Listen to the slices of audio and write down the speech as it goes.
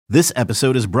This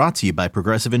episode is brought to you by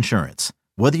Progressive Insurance.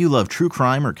 Whether you love true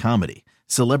crime or comedy,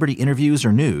 celebrity interviews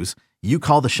or news, you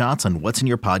call the shots on what's in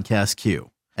your podcast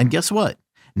queue. And guess what?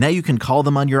 Now you can call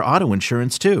them on your auto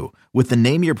insurance too with the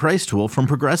Name Your Price tool from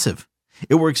Progressive.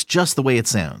 It works just the way it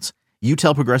sounds. You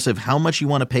tell Progressive how much you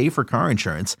want to pay for car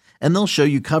insurance, and they'll show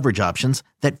you coverage options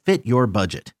that fit your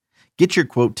budget. Get your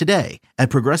quote today at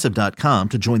Progressive.com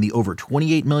to join the over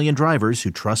 28 million drivers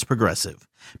who trust Progressive.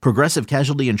 Progressive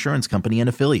Casualty Insurance Company and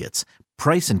Affiliates.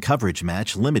 Price and coverage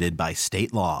match limited by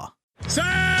state law.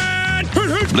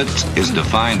 Blitz is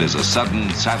defined as a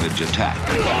sudden, savage attack.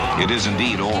 It is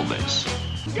indeed all this.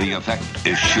 The effect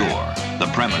is sure. The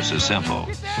premise is simple.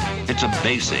 It's a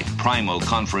basic, primal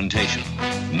confrontation,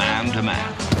 man to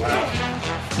man.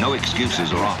 No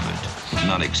excuses are offered.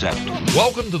 None accepted.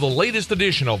 Welcome to the latest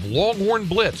edition of Longhorn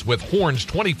Blitz with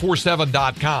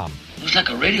horns247.com. Looks like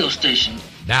a radio station.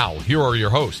 Now, here are your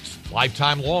hosts,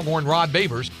 lifetime Longhorn Rod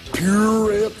Babers,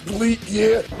 Pure athlete,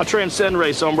 yeah. I transcend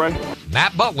race, hombre.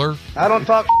 Matt Butler, I don't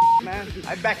talk, man.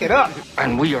 I back it up.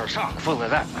 And we are chock full of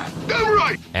that, man. Damn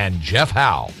right. and Jeff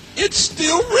Howe. It's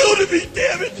still real to me,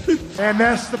 damn it. And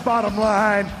that's the bottom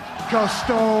line, because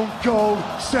Stone Cold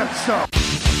said so.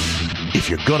 If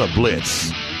you're gonna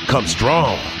blitz, come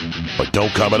strong, but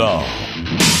don't come at all.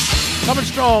 Coming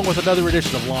strong with another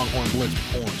edition of Longhorn Blitz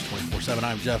with Horns 24/7.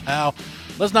 I'm Jeff Howe.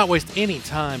 Let's not waste any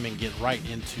time and get right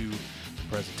into the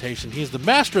presentation. He's the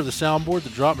master of the soundboard, the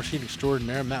drop machine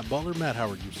extraordinaire, Matt Butler. Matt, how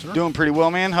are you, sir? Doing pretty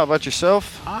well, man. How about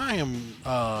yourself? I am.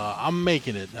 I'm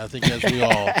making it. I think as we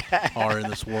all are in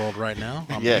this world right now.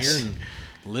 I'm Yes. here and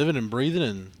living and breathing,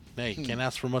 and hey, can't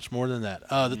ask for much more than that.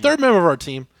 The third member of our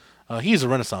team. He's a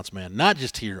Renaissance man, not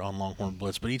just here on Longhorn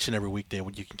Blitz, but each and every weekday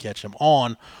when you can catch him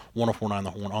on 104.9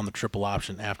 The Horn on the Triple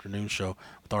Option afternoon show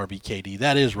with RBKD.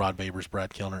 That is Rod Babers,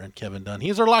 Brad Kellner, and Kevin Dunn.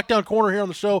 He's our lockdown corner here on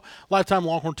the show. Lifetime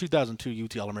Longhorn 2002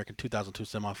 UT All-American 2002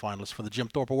 semifinalist for the Jim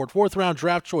Thorpe Award. Fourth-round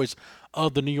draft choice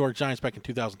of the New York Giants back in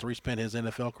 2003. Spent his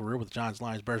NFL career with the Giants,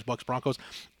 Lions, Bears, Bucks, Broncos,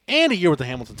 and a year with the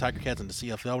Hamilton Tiger Cats in the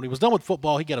CFL. When he was done with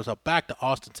football, he got us up back to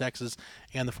Austin, Texas,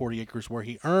 and the 40 acres where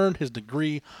he earned his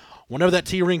degree. Whenever that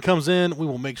T-ring comes in, we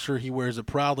will make sure he wears it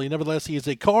proudly. Nevertheless, he is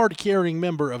a card-carrying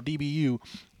member of DBU.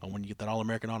 When you get that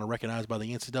All-American honor recognized by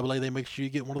the NCAA, they make sure you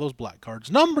get one of those black cards.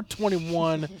 Number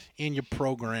 21 in your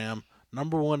program,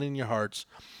 number one in your hearts,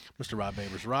 Mr. Rod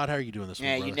Babers. Rod, how are you doing this week,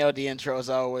 Yeah, brother? you know the intro as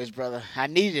always, brother. I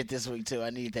needed it this week, too. I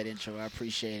needed that intro. I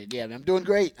appreciate it. Yeah, I'm doing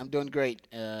great.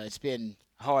 It's been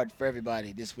hard for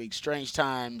everybody this week. Strange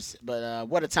times, but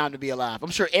what a time to be alive.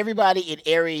 I'm sure everybody in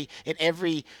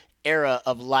every era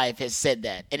of life has said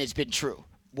that, and it's been true.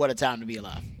 What a time to be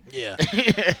alive. Yeah.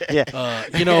 Yeah.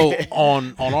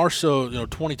 On our show,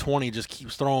 2020 just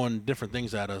keeps throwing different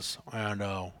things at us. And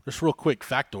just real quick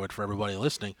factoid for everybody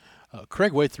listening.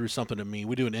 Craig Way threw something at me.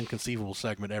 We do an inconceivable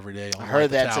segment every day on I heard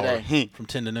the that Tower today. from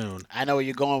 10 to noon. I know where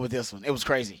you're going with this one. It was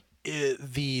crazy.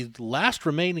 The last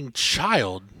remaining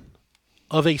child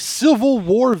of a Civil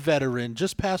War veteran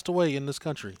just passed away in this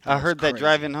country. I heard that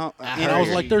driving home. And I was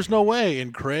like, there's no way.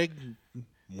 And Craig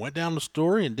went down the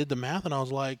story and did the math, and I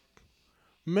was like,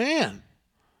 man,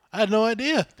 I had no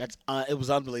idea. It was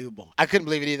unbelievable. I couldn't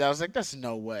believe it either. I was like, that's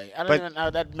no way. I don't even know.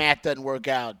 That math doesn't work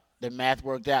out. The math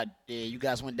worked out. Yeah, you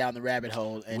guys went down the rabbit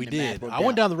hole. And We the did. Math worked I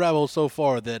went out. down the rabbit hole so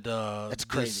far that That's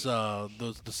crazy.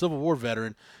 the Civil War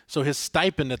veteran, so his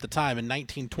stipend at the time in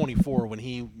 1924 when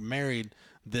he married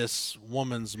this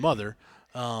woman's mother,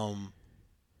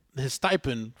 his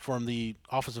stipend from the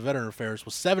Office of Veteran Affairs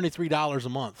was $73 a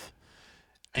month.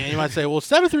 And you might say, well,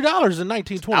 $73 in I was about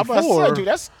to 1924. say, dude,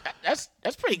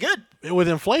 that's pretty good. With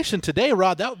inflation today,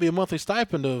 Rod, that would be a monthly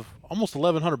stipend of almost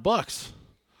 $1,100.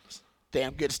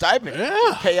 Damn good stipend.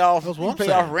 Yeah. Pay off. That's what I'm pay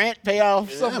saying. off rent. Pay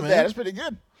off something like man. that. That's pretty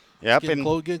good. Yep,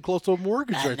 Getting close to a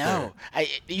mortgage I right know. there.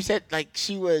 You said like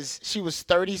she was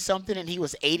 30 something and he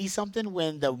was 80 something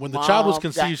when the child was mom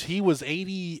conceived, he was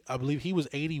 80. I believe he was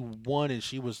 81 and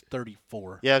she was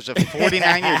 34. Yeah, it was a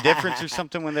 49-year difference or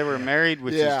something when they were married,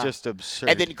 which Yeah. is just absurd.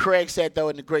 And then Craig said though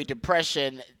in the Great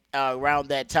Depression around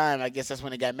that time, I guess that's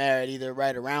when they got married, either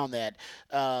right around that.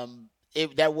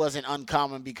 That wasn't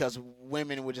uncommon because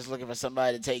women were just looking for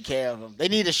somebody to take care of them. They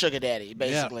need a sugar daddy,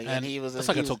 basically. Yeah, and he was. That's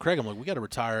like I told Craig. I'm like, we got to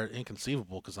retire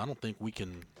inconceivable because I don't think we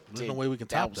can. There's no way we can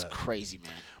top that. that. Was crazy,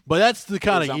 man. But that's the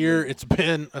kind It was of year it's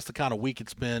been. That's the kind of week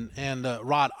it's been. And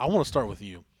Rod, I want to start with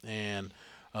you. And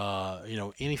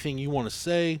anything you want to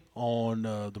say on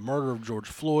the murder of George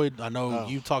Floyd? I know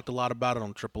you talked a lot about it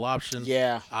on Triple Option.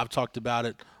 Yeah, I've talked about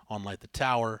it on like the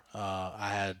Tower. I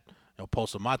had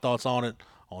posted my thoughts on it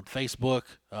on Facebook,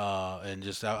 and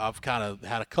just I've kind of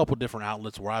had a couple different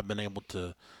outlets where I've been able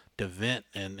to vent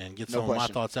and get some of my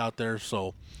thoughts out there.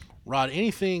 So Rod,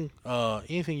 anything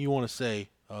you want to say?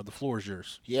 The floor is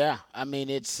yours. Yeah, I mean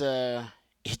it's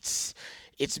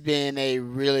been a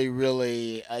really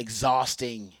really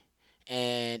exhausting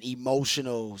and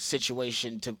emotional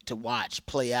situation to watch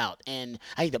play out. And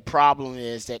I think the problem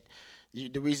is that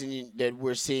the reason that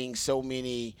we're seeing so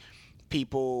many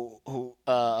people who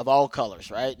of all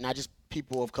colors, right? Not just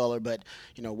people of color, but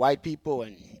white people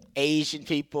and Asian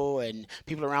people and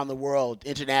people around the world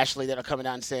internationally that are coming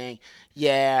out and saying,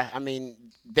 yeah, I mean,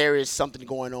 there is something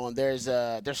going on. There's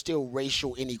still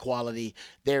racial inequality.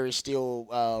 There is still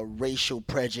racial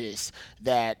prejudice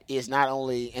that is not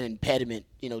only an impediment,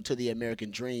 to the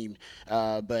American dream,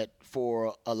 but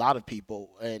for a lot of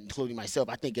people, including myself,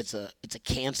 I think it's a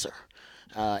cancer.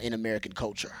 In American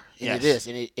culture, and yes.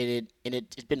 It is, and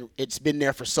it's been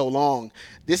there for so long.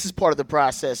 This is part of the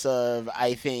process of,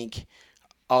 I think,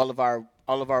 all of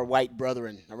our white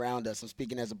brethren around us. I'm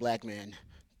speaking as a black man.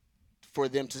 For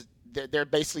them they're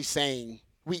basically saying,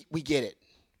 we get it.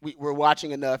 We're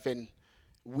watching enough, and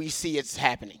we see it's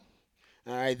happening.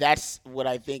 All right, that's what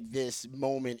I think this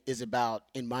moment is about,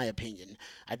 in my opinion.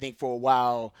 I think for a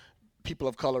while, people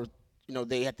of color,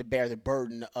 they had to bear the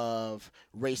burden of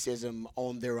racism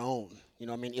on their own.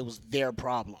 It was their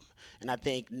problem. And I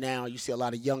think now you see a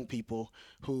lot of young people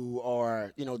who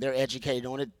are, they're educated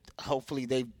on it. Hopefully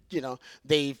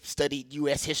they've studied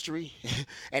U.S. history.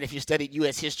 And if you studied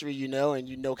U.S. history,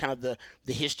 and kind of the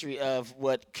history of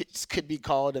what could be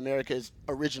called America's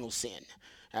original sin.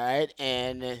 All right,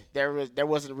 and there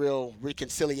wasn't real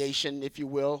reconciliation, if you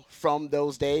will, from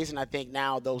those days, and I think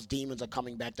now those demons are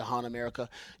coming back to haunt America.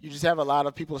 You just have a lot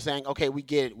of people saying, okay, we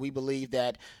get it. We believe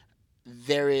that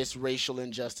there is racial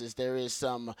injustice, there is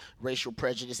some racial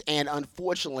prejudice, and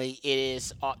unfortunately it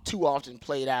is too often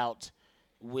played out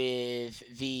with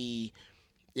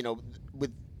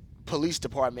with police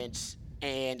departments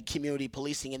and community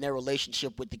policing and their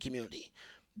relationship with the community.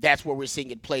 That's where we're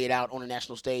seeing it played out on a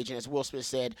national stage. And as Will Smith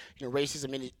said,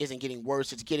 racism isn't getting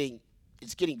worse; it's getting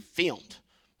filmed.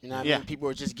 I mean, people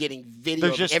are just getting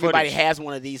video. Everybody has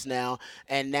one of these now,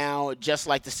 and now just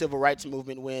like the civil rights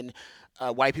movement, when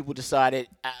white people decided,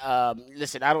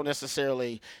 listen, I don't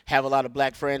necessarily have a lot of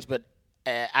black friends, but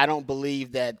I don't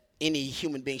believe that any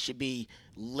human being should be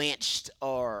lynched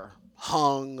or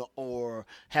hung or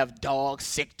have dogs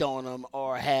sicked on them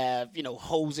or have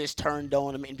hoses turned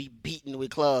on them and be beaten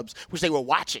with clubs, which they were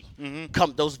watching.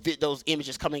 Come those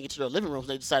images coming into their living rooms.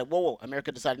 They decided, whoa,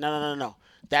 America decided, no,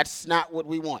 that's not what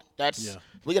we want.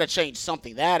 We got to change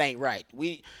something. That ain't right.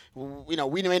 We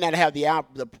may not have the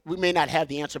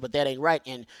answer, but that ain't right.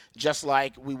 And just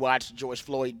like we watched George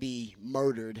Floyd be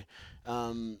murdered,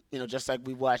 just like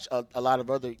we watched a lot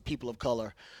of other people of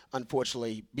color,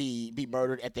 unfortunately, be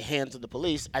murdered at the hands of the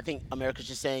police, I think America's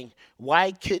just saying,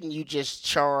 why couldn't you just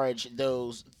charge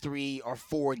those 3 or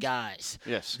 4 guys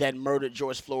that murdered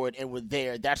George Floyd and were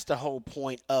there? That's the whole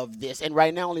point of this. And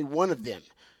right now, only one of them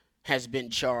has been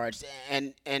charged.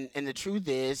 And the truth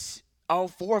is, all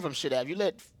 4 of them should have. You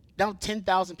let now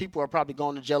 10,000 people are probably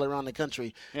going to jail around the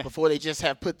country before they just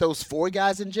have put those 4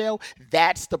 guys in jail.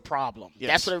 That's the problem.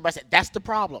 That's what everybody said. That's the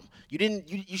problem.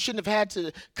 You shouldn't have had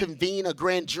to convene a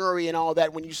grand jury and all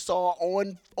that when you saw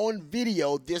on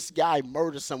video this guy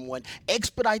murder someone.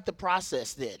 Expedite the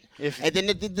process then. And then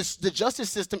the justice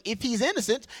system, if he's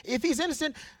innocent,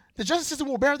 the justice system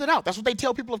will bear that out. That's what they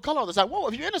tell people of color. It's like, whoa,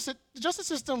 if you're innocent, the justice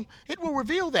system, it will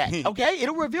reveal that, okay?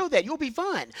 It'll reveal that. You'll be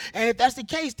fine. And if that's the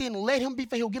case, then let him be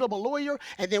fine. He'll get up a lawyer,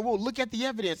 and then we'll look at the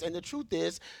evidence. And the truth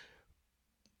is,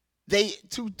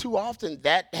 too often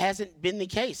that hasn't been the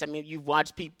case. I mean, you've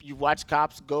watched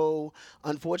cops go,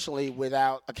 unfortunately,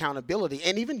 without accountability,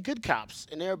 and even good cops.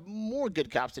 And there are more good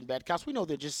cops than bad cops. We know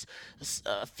they're just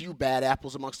a few bad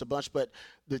apples amongst a bunch, but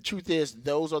the truth is,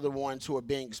 those are the ones who are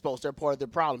being exposed. They're part of the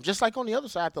problem. Just like on the other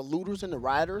side, the looters and the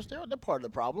rioters, they're part of the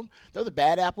problem. They're the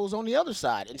bad apples on the other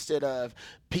side instead of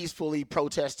peacefully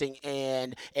protesting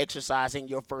and exercising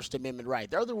your First Amendment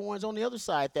right. They're the ones on the other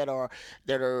side that are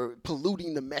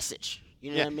polluting the message.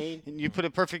 You know what I mean? And you put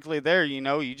it perfectly there.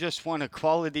 You just want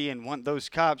equality and want those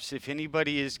cops. If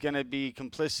anybody is going to be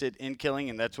complicit in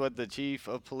killing, and that's what the chief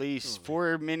of police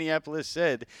for Minneapolis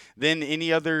said, then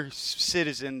any other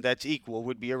citizen that's equal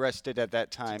would be arrested at that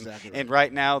time. Exactly right. And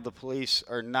right now, the police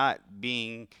are not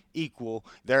being equal.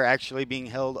 They're actually being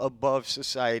held above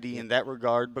society in that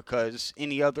regard, because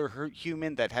any other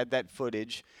human that had that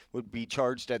footage would be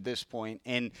charged at this point.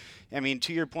 And I mean,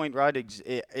 to your point, Rod,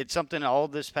 it's something all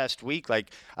this past week.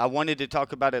 Like, I wanted to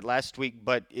talk about it last week,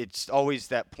 but it's always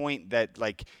that point that,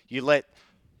 like, you let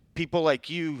people like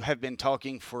you have been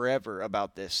talking forever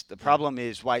about this. The problem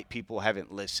is white people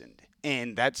haven't listened.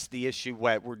 And that's the issue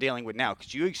what we're dealing with now,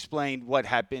 because you explained what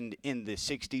happened in the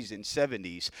 60s and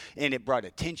 70s, and it brought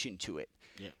attention to it.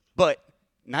 Yeah. But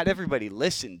not everybody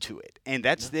listened to it. And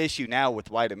that's the issue now with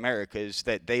white America, is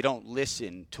that they don't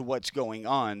listen to what's going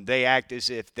on. They act as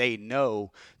if they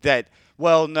know that,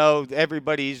 well, no,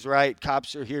 everybody's right.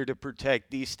 Cops are here to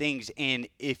protect these things. And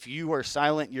if you are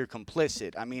silent, you're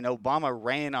complicit. I mean, Obama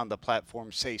ran on the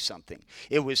platform, say something.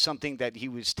 It was something that he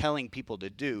was telling people to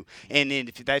do. And then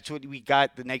if that's what we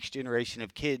got, the next generation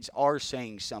of kids are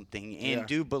saying something and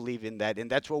do believe in that. And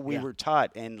that's what we were taught.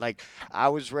 And like, I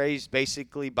was raised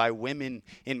basically by women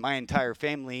in my entire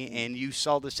family, and you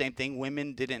saw the same thing.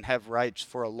 Women didn't have rights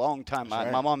for a long time. My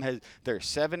mom has, there are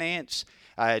 7 aunts.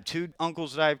 I had 2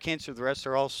 uncles that I have cancer. The rest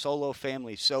are all solo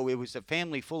families. So it was a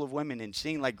family full of women. And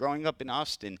seeing, like, growing up in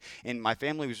Austin, and my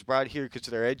family was brought here because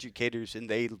they're educators and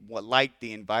they like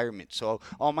the environment. So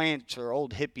all my aunts are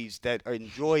old hippies that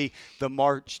enjoy the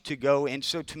march to go. And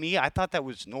so to me, I thought that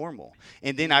was normal.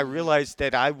 And then I realized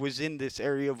that I was in this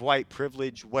area of white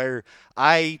privilege where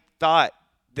I thought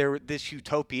this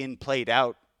utopian played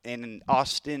out. And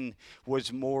Austin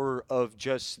was more of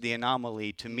just the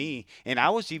anomaly to me. And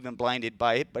I was even blinded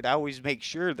by it, but I always make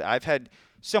sure that I've had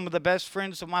some of the best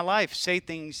friends of my life say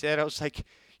things that I was like,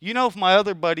 you know, if my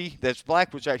other buddy that's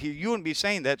black was right here, you wouldn't be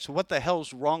saying that. So what the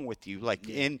hell's wrong with you? Like,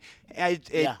 and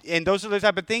those are the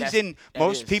type of things. And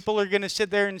most people are going to sit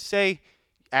there and say,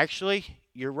 actually,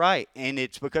 you're right. And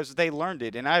it's because they learned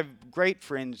it. And I have great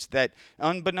friends that,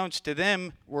 unbeknownst to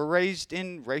them, were raised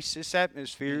in racist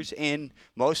atmospheres, and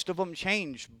most of them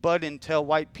changed. But until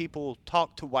white people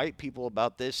talk to white people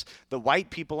about this, the white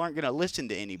people aren't going to listen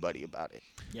to anybody about it.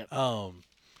 Yep.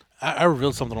 I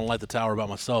revealed something on Light the Tower about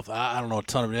myself. I don't know a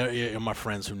ton of my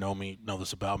friends who know me know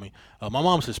this about me. My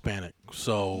mom's Hispanic.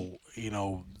 So, you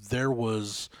know, there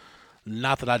was,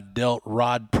 not that I dealt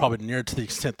Rod probably near to the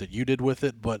extent that you did with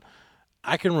it, but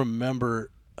I can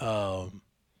remember, you know,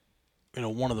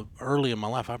 one of the early in my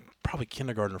life, I'm probably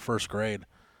kindergarten or first grade,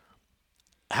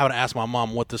 having to ask my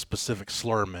mom what this specific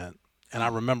slur meant. And I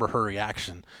remember her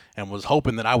reaction and was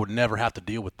hoping that I would never have to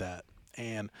deal with that.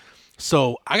 And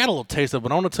so I got a little taste of it,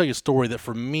 but I want to tell you a story that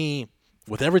for me,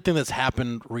 with everything that's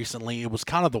happened recently, it was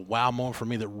kind of the wow moment for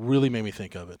me that really made me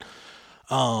think of it.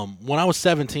 When I was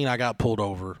 17, I got pulled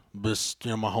over, just, you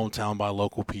know, my hometown by a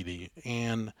local PD.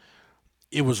 And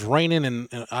it was raining, and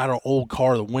I had an old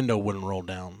car. The window wouldn't roll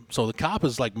down. So the cop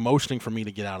is like motioning for me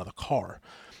to get out of the car.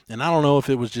 And I don't know if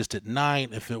it was just at night,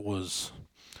 if it was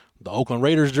the Oakland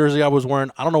Raiders jersey I was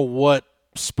wearing. I don't know what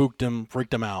spooked him,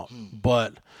 freaked him out.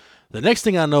 But the next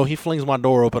thing I know, he flings my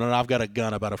door open, and I've got a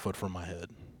gun about a foot from my head.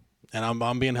 And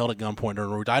I'm being held at gunpoint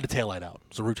during a route. I had a taillight out.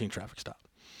 It's a routine traffic stop.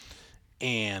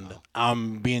 And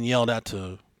I'm being yelled at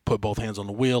to put both hands on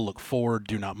the wheel, look forward,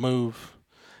 do not move.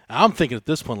 I'm thinking at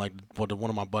this point, like, what, one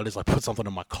of my buddies like put something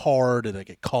in my car? Did I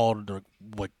get called? Or,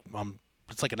 like,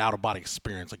 it's like an out of body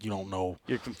experience. Like, you don't know,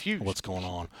 you're confused, what's going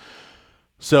on.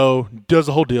 So does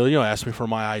the whole deal. You know, asked me for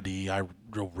my ID. I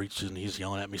reached and he's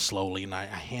yelling at me slowly, and I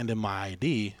hand him my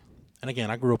ID. And again,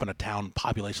 I grew up in a town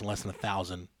population less than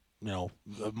 1,000. You know,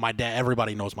 my dad.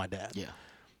 Everybody knows my dad. Yeah.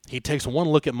 He takes one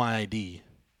look at my ID,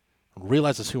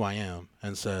 realizes who I am,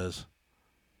 and says,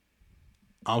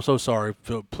 I'm so sorry.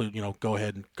 Please, you know, go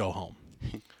ahead and go home.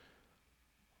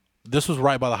 This was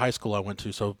right by the high school I went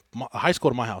to. So high school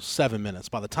to my house, 7 minutes.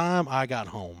 By the time I got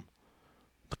home,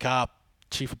 the cop,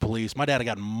 chief of police, my dad had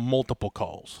gotten multiple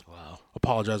calls. Wow.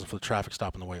 Apologizing for the traffic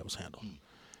stop and the way it was handled.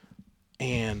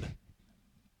 And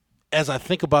as I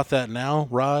think about that now,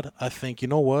 Rod, I think, you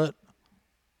know what?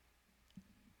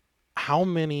 How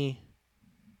many...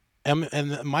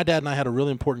 And my dad and I had a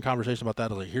really important conversation about that.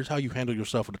 I was like, here's how you handle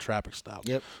yourself at a traffic stop.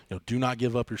 Yep. You know, do not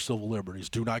give up your civil liberties.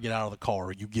 Do not get out of the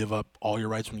car. You give up all your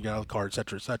rights when you get out of the car, et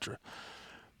cetera, et cetera.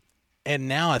 And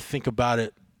now I think about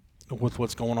it with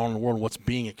what's going on in the world, what's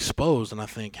being exposed, and I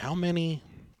think how many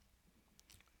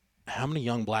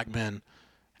young black men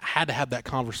had to have that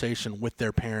conversation with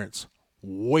their parents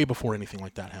way before anything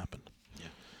like that happened. Yeah.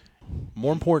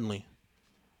 More importantly,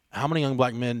 how many young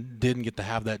black men didn't get to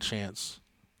have that chance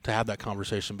to have that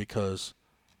conversation because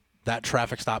that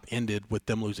traffic stop ended with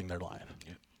them losing their life.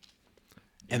 Yeah.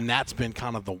 And that's been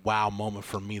kind of the wow moment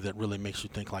for me that really makes you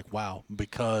think like, wow,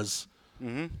 because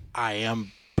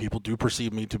people do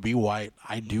perceive me to be white.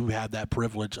 I do have that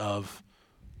privilege of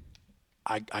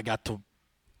I got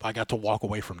to walk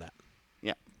away from that.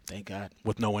 Yeah. Thank God.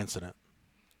 With no incident.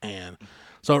 And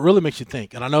so it really makes you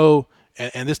think. And I know,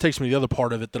 and this takes me to the other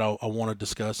part of it that I want to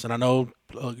discuss. And I know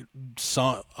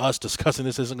us discussing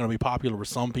this isn't going to be popular with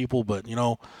some people, but they're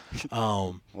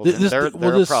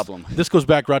a problem. This goes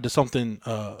back right to something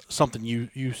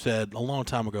you said a long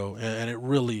time ago, and it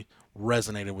really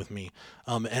resonated with me.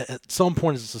 At some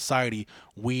point as a society,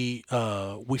 we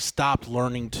stopped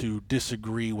learning to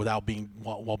disagree while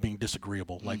being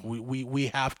disagreeable. Like we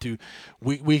have to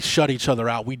we shut each other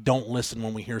out. We don't listen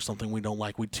when we hear something we don't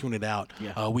like. We tune it out.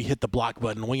 Yeah. We hit the block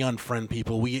button. We unfriend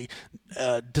people. We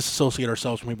disassociate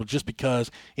ourselves from people just because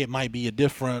it might be a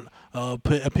different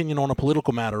opinion on a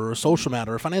political matter or a social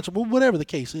matter or financial, whatever the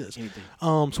case is.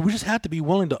 So we just have to be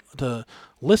willing to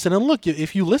listen. And look,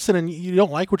 if you listen and you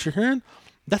don't like what you're hearing,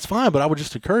 that's fine. But I would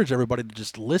just encourage everybody to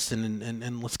just listen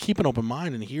and let's keep an open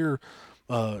mind and hear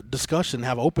discussion,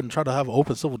 try to have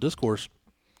open civil discourse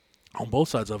on both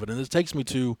sides of it. And this takes me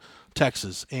to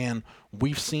Texas, and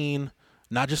we've seen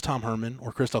not just Tom Herman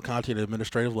or Chris Del Conte at the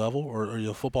administrative level or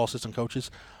the football assistant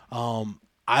coaches.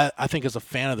 I think as a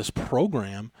fan of this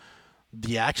program,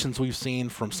 the actions we've seen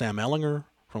from Sam Ehlinger,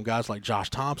 from guys like Josh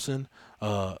Thompson,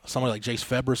 somebody like Jace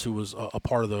Febres, who was a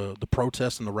part of the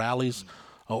protests and the rallies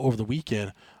over the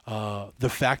weekend, the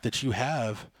fact that you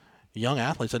have young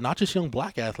athletes, and not just young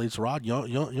black athletes, Rod,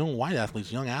 young white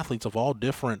athletes, young athletes of all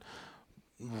different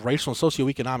racial and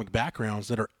socioeconomic backgrounds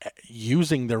that are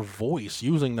using their voice,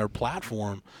 using their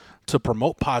platform to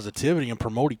promote positivity and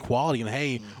promote equality. And,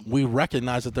 hey, we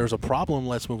recognize that there's a problem.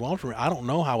 Let's move on from it. I don't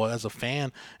know how, as a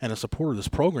fan and a supporter of this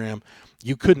program,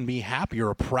 you couldn't be happier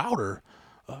or prouder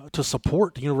to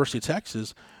support the University of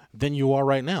Texas than you are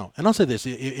right now. And I'll say this.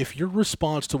 If your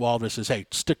response to all this is, hey,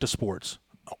 stick to sports,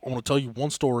 I want to tell you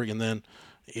one story, and then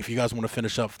if you guys want to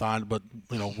finish up, fine, but,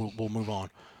 we'll move on.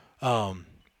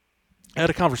 I had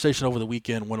a conversation over the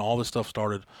weekend when all this stuff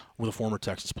started with a former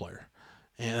Texas player.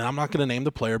 And I'm not going to name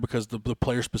the player because the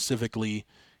player specifically,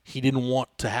 he didn't want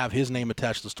to have his name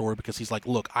attached to the story because he's like,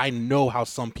 look, I know how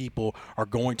some people are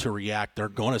going to react. They're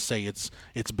going to say it's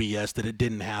BS, that it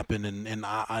didn't happen, and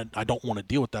I don't want to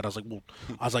deal with that. I was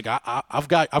like, I've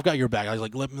got your back. I was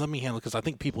like, let me handle it because I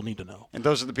think people need to know. And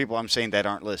those are the people I'm saying that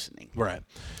aren't listening. Right.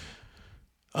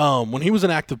 When he was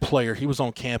an active player, he was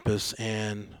on campus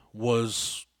and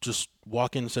was just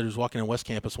said he was walking in West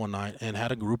Campus one night and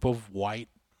had a group of white,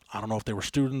 I don't know if they were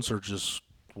students or just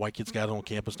white kids gathered on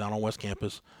campus, down on West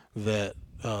Campus, that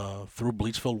threw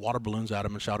bleach-filled water balloons at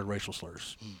him and shouted racial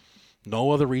slurs.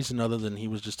 No other reason other than he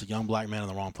was just a young black man in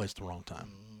the wrong place at the wrong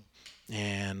time.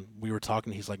 And we were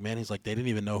talking, he's like, they didn't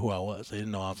even know who I was. They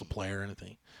didn't know I was a player or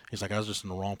anything. He's like, I was just in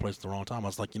the wrong place at the wrong time. I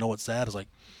was like, you know what's sad? I was like,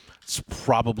 it's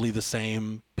probably the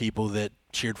same people that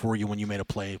cheered for you when you made a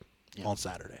play on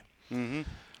Saturday. Mm-hmm.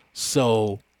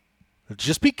 So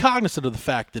just be cognizant of the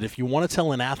fact that if you want to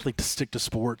tell an athlete to stick to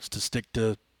sports, to stick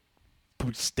to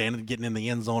standing, getting in the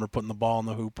end zone or putting the ball in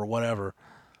the hoop or whatever,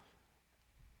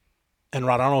 and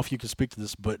Rod, I don't know if you can speak to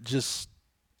this, but just,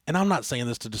 and I'm not saying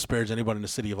this to disparage anybody in the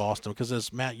city of Austin, because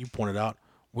as Matt, you pointed out,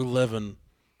 we live in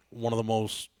one of the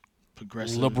most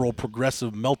liberal,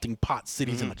 progressive, melting pot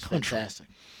cities in the country. Fantastic.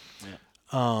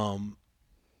 Yeah.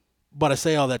 But I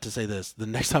say all that to say this. The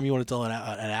next time you want to tell an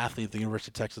athlete at the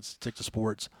University of Texas to stick to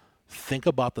sports, think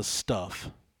about the stuff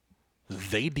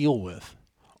they deal with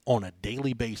on a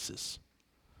daily basis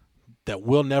that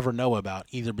we'll never know about,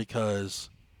 either because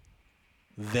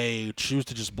they choose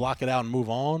to just block it out and move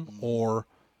on, or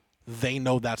they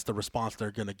know that's the response they're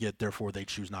going to get, therefore they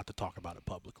choose not to talk about it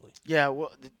publicly. Yeah,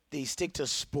 well, the stick to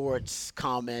sports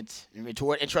comment and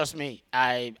retort, and trust me,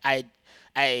 I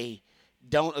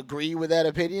don't agree with that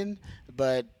opinion,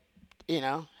 but hey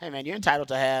man, you're entitled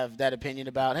to have that opinion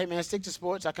about, hey man, stick to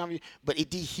sports. But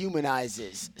it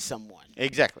dehumanizes someone.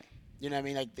 Exactly. You know what I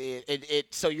mean? Like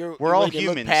we're all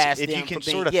humans. If you can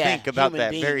sort of think about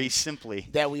that very simply,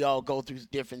 that we all go through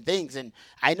different things. And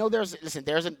I know there's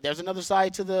another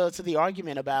side to the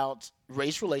argument about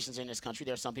race relations in this country.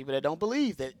 There's some people that don't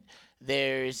believe that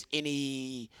there's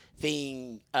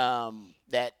anything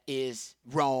that is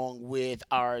wrong with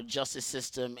our justice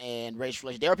system and race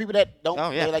relations. There are people that don't.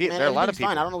 Oh yeah, like, man, there are a lot of people.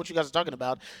 fine. I don't know what you guys are talking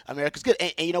about. America's good,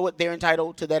 and you know what? They're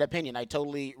entitled to that opinion. I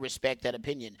totally respect that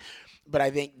opinion. But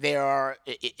I think there are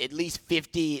at least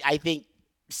 50. I think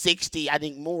 60. I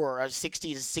think more.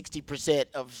 60 to 60%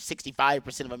 of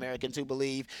 65% of Americans who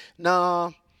believe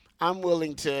no. I'm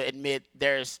willing to admit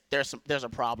there's a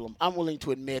problem. I'm willing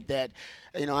to admit that,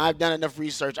 I've done enough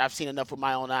research. I've seen enough with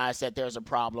my own eyes that there's a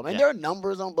problem. And there are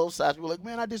numbers on both sides. We're like,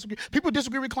 man, I disagree. People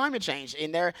disagree with climate change.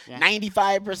 And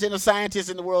 95% of scientists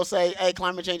in the world say, hey,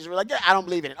 climate change is real. Like, I don't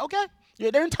believe in it. Okay. Yeah,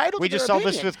 they're entitled to their opinion. We just saw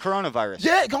this with coronavirus.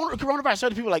 Yeah, coronavirus.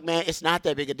 Certain people are like, man, it's not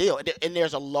that big a deal. And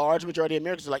there's a large majority of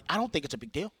Americans who are like, I don't think it's a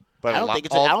big deal. But I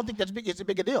don't think that's big. It's a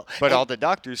big deal. But all the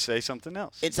doctors say something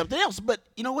else. It's something else. But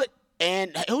you know what?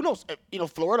 And who knows?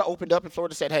 Florida opened up, and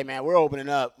Florida said, "Hey, man, we're opening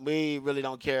up. We really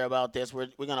don't care about this. We're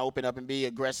going to open up and be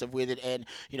aggressive with it, and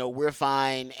we're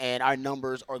fine. And our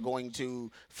numbers are going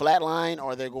to flatline,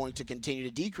 or they're going to continue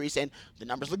to decrease. And the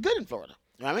numbers look good in Florida.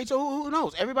 You know what I mean? So who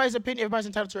knows? Everybody's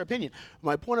entitled to their opinion.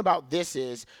 My point about this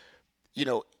is,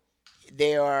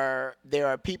 there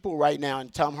are people right now,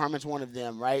 and Tom Herman's one of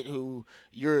them, right? Who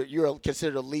you're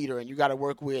considered a leader, and you got to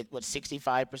work with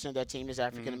 65% of that team is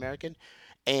African American.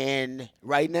 And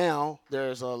right now,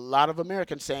 there's a lot of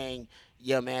Americans saying,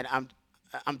 "Yeah, man,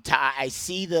 I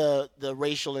see the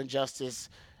racial injustice.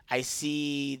 I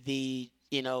see the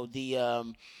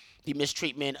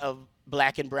mistreatment of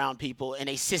black and brown people in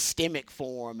a systemic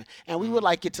form, and we would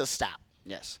like it to stop."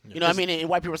 Yes. You know what I mean? And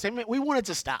white people say, "Man, we want it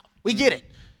to stop. We get it.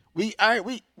 We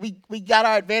got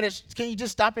our advantage. Can you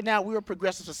just stop it now? We're a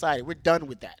progressive society. We're done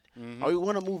with that. Or we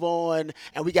want to move on,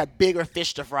 and we got bigger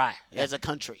fish to fry as a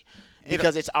country."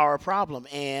 Because it's our problem,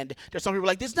 and there's some people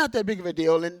like, this is not that big of a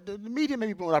deal, and the media may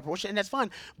be blowing up promotion, and that's fine.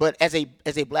 But as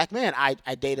a black man,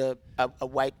 I date a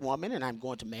white woman, and I'm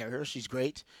going to marry her. She's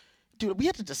great. Dude, we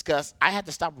had to discuss, I had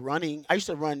to stop running. I used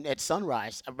to run at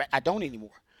sunrise. I don't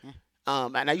anymore.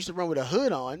 And I used to run with a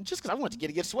hood on just because I wanted to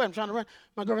get a good sweat. I'm trying to run.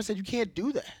 My girlfriend said, "You can't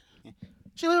do that."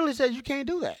 She literally said, "You can't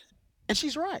do that." And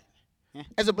she's right.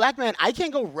 As a black man, I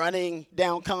can't go running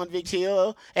down Convict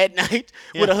Hill at night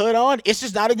with a hood on. It's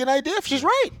just not a good idea. She's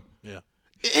right. Yeah.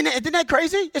 And isn't that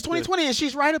crazy? It's 2020, and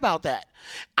she's right about that.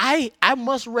 I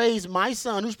must raise my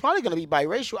son, who's probably going to be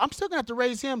biracial. I'm still going to have to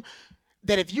raise him.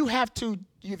 That if you have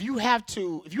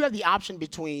the option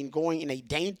between going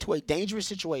to a dangerous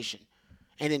situation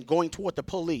and then going toward the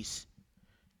police,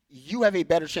 you have a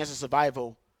better chance of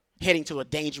survival heading to a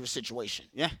dangerous situation.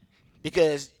 Yeah.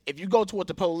 Because if you go toward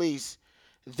the police,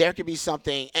 there could be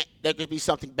something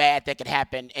bad that could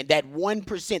happen, and that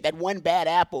 1%, that one bad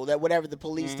apple, that whatever the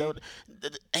police do,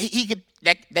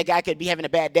 that guy could be having a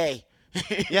bad day.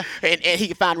 Yeah, and he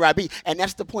can find Robbie, and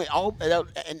that's the point.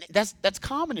 And that's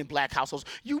common in black households.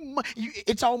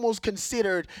 It's almost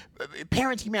considered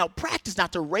parenting malpractice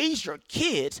not to raise your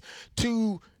kids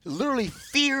to literally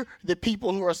fear the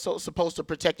people who are supposed to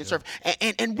protect and serve.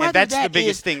 And whether that's the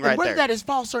biggest thing right whether there. that is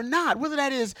false or not, whether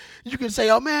that is, you can say,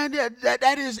 "Oh man,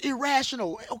 that is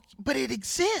irrational," but it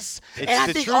exists. And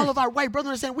I think all of our white brothers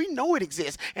understand we know it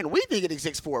exists, and we think it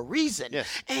exists for a reason. Yes.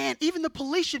 And even the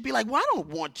police should be like, "Well, I don't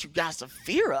want you guys to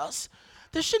fear us.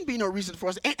 There shouldn't be no reason for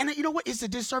us." And you know what? It's a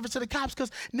disservice to the cops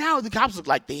because now the cops look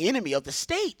like the enemy of the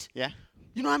state. Yeah.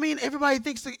 You know what I mean? Everybody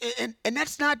thinks, and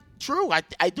that's not true. I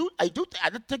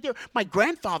think my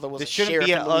grandfather was a sheriff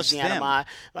in Louisiana.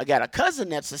 I got a cousin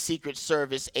that's a Secret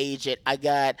Service agent. I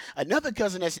got another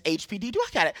cousin that's HPD. I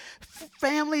got a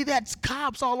family that's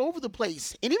cops all over the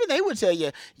place. And even they would tell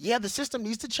you, yeah, the system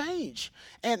needs to change.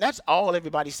 And that's all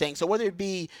everybody's saying. So whether it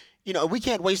be, we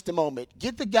can't waste a moment.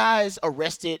 Get the guys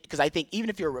arrested, because I think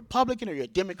even if you're a Republican or you're a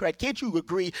Democrat, can't you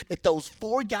agree that those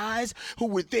 4 guys who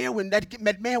were there when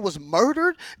that man was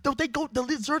murdered, don't they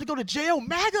deserve to go to jail,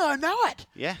 MAGA or not?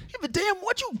 Yeah. Give a damn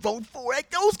what you vote for.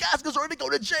 Those guys deserve to go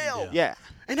to jail. Yeah.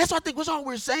 And that's what I think was all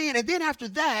we're saying. And then after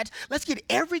that, let's get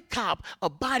every cop a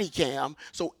body cam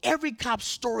so every cop's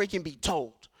story can be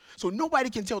told. So nobody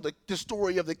can tell the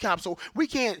story of the cop. So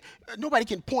nobody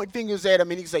can point fingers at him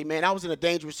and he can say, "Man, I was in a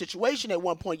dangerous situation at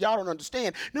one point. Y'all don't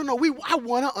understand." No, I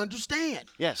want to understand.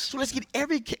 Yes. So let's get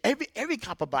every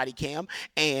cop a body cam,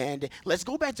 and let's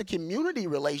go back to community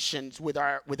relations with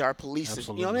our police.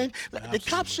 Absolutely. You know what I mean? Absolutely. The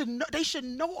cops should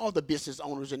know all the business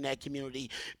owners in that community.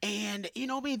 And you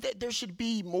know what I mean? There should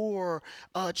be more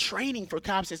training for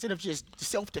cops instead of just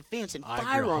self-defense and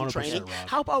firearm training. Rob.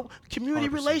 How about community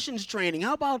 100%. relations training?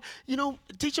 How about,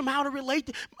 teach them how to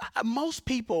relate? Most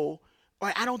people,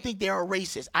 I don't think they are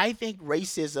racist. I think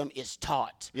racism is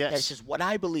taught. Yes. That's just what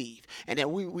I believe. And that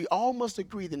we all must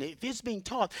agree that if it's being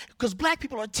taught, because black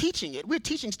people are teaching it. We're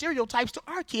teaching stereotypes to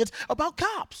our kids about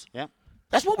cops. Yeah.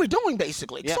 That's what we're doing,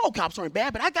 basically. Yeah. All cops aren't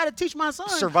bad, but I got to teach my son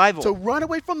Survival. to run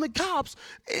away from the cops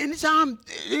anytime,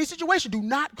 any situation. Do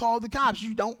not call the cops.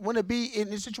 You don't want to be in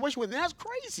a situation with them. That's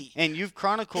crazy. And you've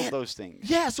chronicled those things.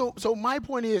 Yeah, so my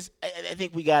point is, I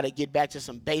think we got to get back to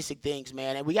some basic things,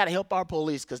 man, and we got to help our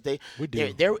police because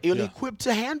they're ill-equipped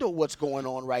to handle what's going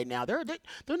on right now. They're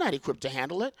not equipped to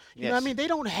handle it. You know what I mean? They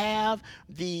don't have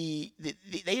they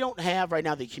don't have right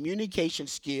now the communication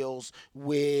skills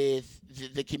with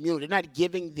the community. They're not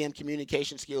giving them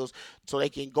communication skills so they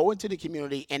can go into the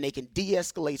community and they can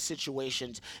de-escalate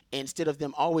situations instead of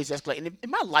them always escalating. And if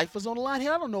my life was on the line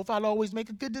here, I don't know if I'd always make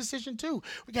a good decision too.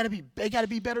 They got to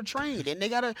be better trained, and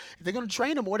if they're going to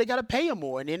train them more, they got to pay them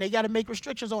more, and then they got to make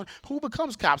restrictions on who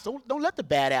becomes cops. Don't let the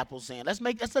bad apples in. Let's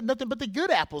let nothing but the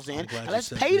good apples in, and let's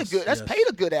pay the good. Let's pay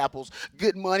the good apples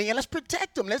good money, and let's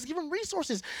protect them. Let's give them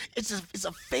resources. It's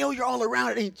a failure all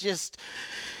around. It ain't just.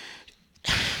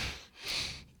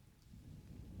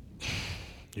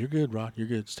 You're good, Rod. You're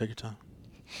good. Just take your time.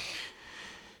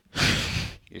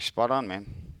 You're spot on, man.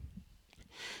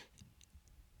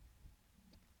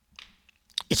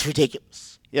 It's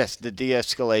ridiculous. Yes, the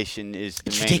de-escalation is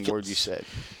the main ridiculous. word you said.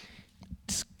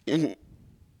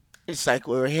 It's like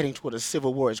we're heading toward a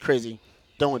civil war. It's crazy.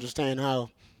 Don't understand how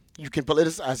you can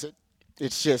politicize it.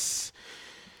 It's just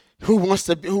who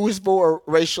is for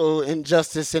racial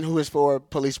injustice and who is for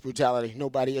police brutality.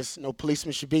 Nobody is. No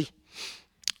policeman should be.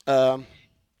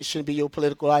 It shouldn't be your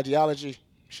political ideology. It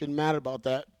shouldn't matter about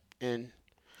that. And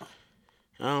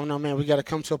I don't know, man. We got to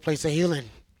come to a place of healing.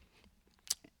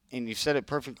 And you said it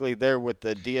perfectly there with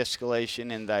the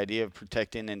de-escalation and the idea of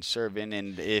protecting and serving.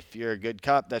 And if you're a good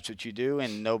cop, that's what you do.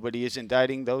 And nobody is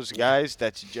indicting those guys.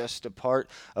 That's just a part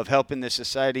of helping the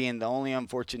society. And the only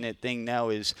unfortunate thing now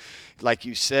is, like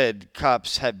you said,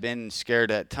 cops have been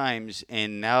scared at times.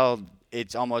 And now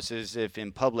it's almost as if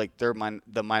in public they're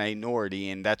the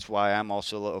minority. And that's why I'm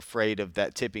also afraid of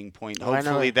that tipping point.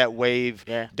 Hopefully that wave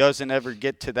doesn't ever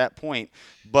get to that point.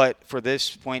 But for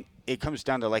this point, it comes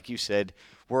down to, like you said,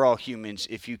 we're all humans.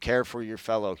 If you care for your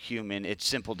fellow human, it's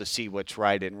simple to see what's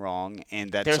right and wrong,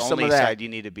 and that's the only side you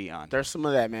need to be on. There's some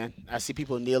of that, man. I see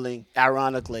people kneeling.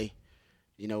 Ironically,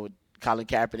 Colin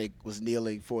Kaepernick was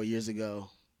kneeling 4 years ago.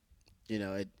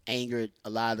 It angered a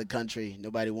lot of the country.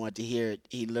 Nobody wanted to hear it.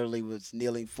 He literally was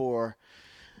kneeling for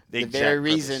the very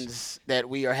reasons that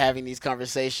we are having these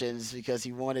conversations, because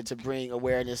he wanted to bring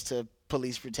awareness to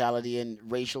police brutality and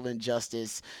racial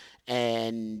injustice,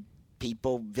 and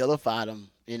people vilified him.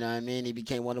 You know what I mean? He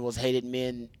became one of the most hated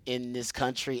men in this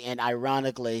country. And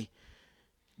ironically,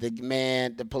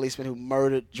 the policeman who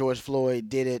murdered George Floyd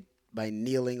did it by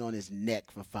kneeling on his neck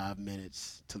for 5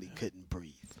 minutes till he couldn't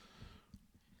breathe.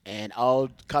 And all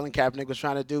Colin Kaepernick was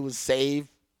trying to do was save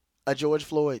a George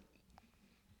Floyd.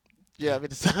 Yeah,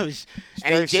 and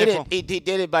he did it. He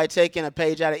did it by taking a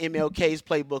page out of MLK's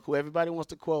playbook, who everybody wants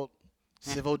to quote: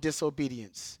 civil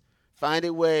disobedience. Find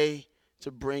a way to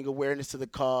bring awareness to the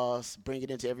cause, bring it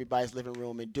into everybody's living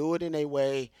room, and do it in a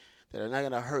way that are not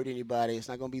going to hurt anybody. It's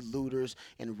not going to be looters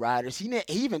and rioters. He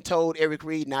even told Eric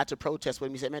Reed not to protest with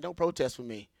him. He said, man, don't protest with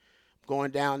me. I'm going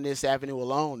down this avenue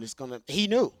alone. He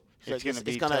knew. It's going to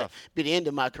be the end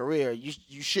of my career.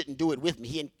 You shouldn't do it with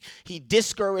me. He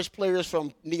discouraged players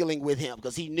from kneeling with him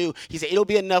because he knew. He said, it'll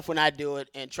be enough when I do it,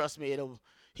 and trust me,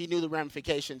 he knew the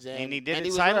ramifications. And he did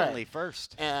it silently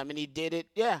first. And he did it,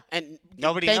 And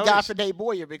nobody thank noticed. God for Nate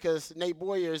Boyer, because Nate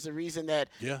Boyer is the reason that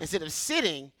instead of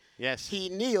sitting, he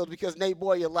kneeled, because Nate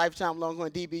Boyer, lifetime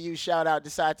Longhorn DBU shout-out,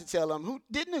 decided to tell him, who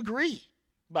didn't agree,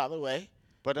 by the way.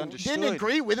 But understood. Didn't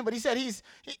agree with him, but he said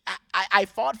I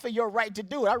fought for your right to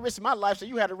do it. I risked my life so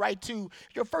you had a right to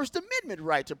your First Amendment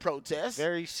right to protest.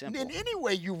 Very simple. In any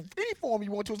form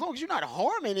you want to, as long as you're not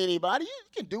harming anybody, you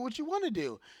can do what you want to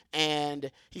do.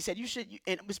 And he said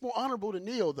and it's more honorable to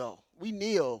kneel, though. We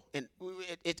kneel, and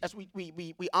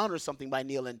we honor something by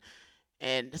kneeling,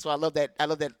 and that's why I love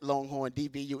that Longhorn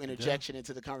DBU interjection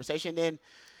into the conversation. Then.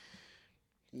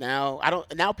 Now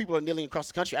people are kneeling across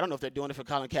the country. I don't know if they're doing it for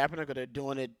Colin Kaepernick or they're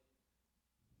doing it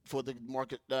for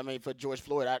for George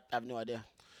Floyd. I have no idea.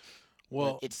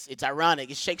 Well, but it's ironic.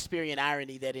 It's Shakespearean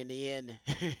irony that in the end,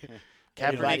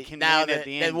 Kaepernick can win at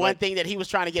the end. The one thing that he was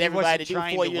trying to get everybody to do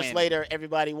 4 years later,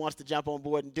 everybody wants to jump on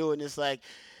board and do it. And it's like,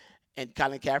 and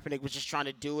Colin Kaepernick was just trying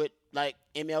to do it like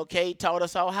MLK taught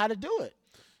us all how to do it,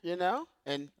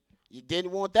 And you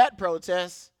didn't want that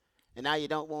protest, and now you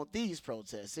don't want these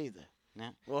protests either.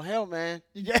 Yeah. Well, hell, man.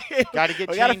 We got to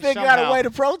figure out a way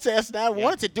to protest now. I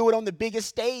wanted to do it on the biggest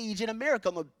stage in America,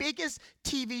 on the biggest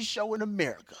TV show in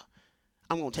America.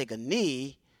 I'm going to take a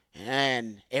knee,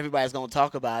 and everybody's going to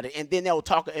talk about it. And then they'll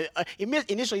talk.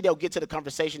 Initially, they'll get to the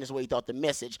conversation is what he thought the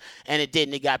message, and it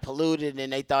didn't. It got polluted,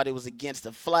 and they thought it was against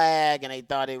the flag, and they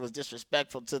thought it was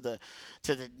disrespectful to the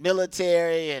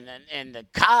military and the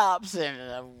cops.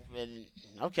 And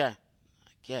okay, I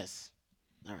guess.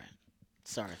 All right.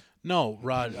 Sorry. No,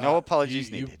 Rod. No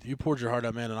apologies needed. You poured your heart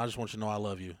out, man, and I just want you to know I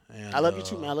love you. And, I love you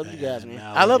too, man. I love you guys, man.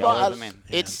 I love all.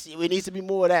 We need to be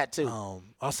more of that too.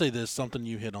 I'll say this: something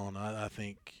you hit on. I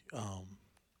think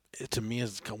it, to me,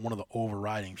 is one of the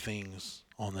overriding things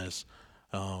on this.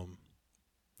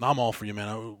 I'm all for you,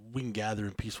 man. We can gather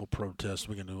in peaceful protest.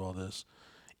 We can do all this.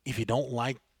 If you don't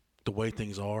like the way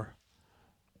things are,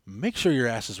 make sure your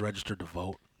ass is registered to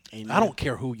vote. Amen. I don't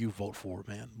care who you vote for,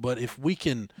 man. But if we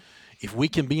can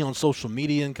be on social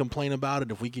media and complain about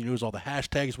it, if we can use all the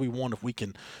hashtags we want, if we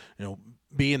can,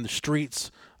 be in the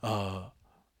streets,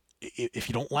 if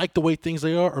you don't like the way things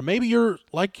they are, or maybe you're,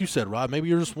 like you said, Rod, maybe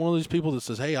you're just one of these people that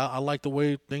says, hey, I like the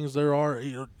way things there are.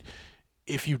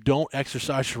 If you don't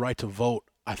exercise your right to vote,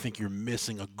 I think you're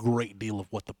missing a great deal of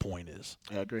what the point is.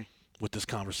 I agree with this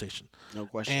conversation. No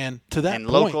question. And to that point,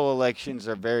 local elections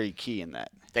are very key in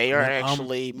that. They are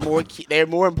actually more key. They're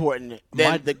more important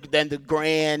than the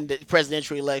grand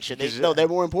presidential election. They're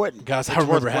more important. Guys, I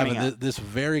remember having this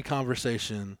very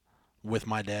conversation with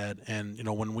my dad, and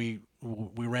when we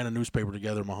ran a newspaper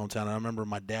together in my hometown, and I remember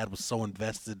my dad was so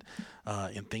invested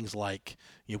in things like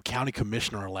county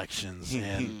commissioner elections,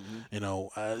 and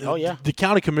the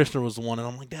county commissioner was the one, and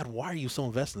I'm like, Dad, why are you so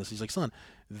invested in this? He's like, son,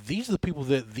 these are the people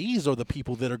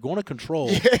that are going to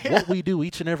control what we do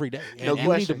each and every day, and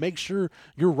you need to make sure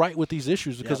you're right with these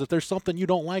issues, because if there's something you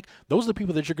don't like, those are the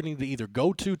people that you're going to need to either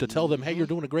go to tell them, hey, you're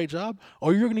doing a great job,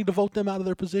 or you're going to need to vote them out of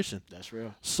their position. That's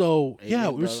real. So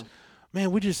man,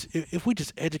 if we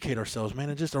just educate ourselves, man,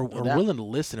 and just are willing to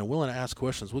listen and willing to ask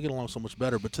questions, we'll get along so much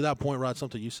better. But to that point, Rod,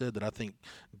 something you said that I think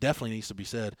definitely needs to be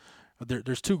said.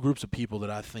 There's two groups of people that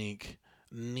I think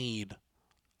need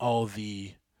all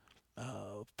the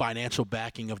financial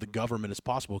backing of the government as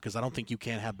possible, because I don't think you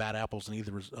can have bad apples in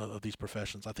either of these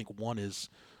professions. I think one is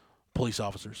police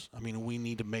officers. I mean, we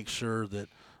need to make sure that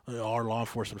our law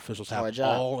enforcement officials have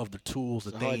all of the tools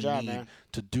that they need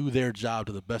to do their job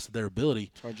to the best of their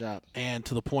ability. It's our job. And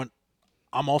to the point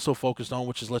I'm also focused on,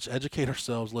 which is let's educate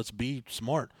ourselves. Let's be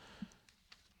smart.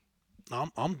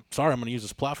 I'm sorry I'm going to use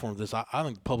this platform for this. I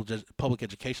think the public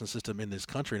education system in this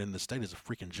country and in this state is a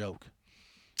freaking joke.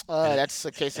 That's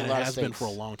the case in a lot of states. It has been for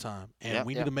a long time. And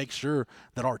we need to make sure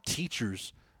that our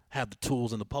teachers have the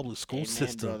tools in the public school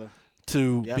system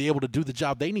to be able to do the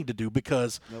job they need to do,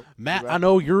 because Matt, I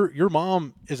know your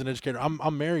mom is an educator.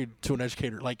 I'm married to an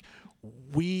educator. Like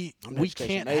we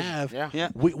can't have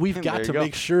we've got to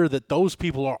make sure that those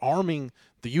people are arming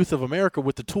the youth of America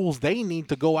with the tools they need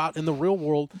to go out in the real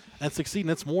world and succeed.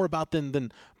 And it's more about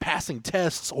than passing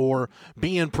tests or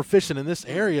being proficient in this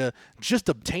area, just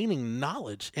obtaining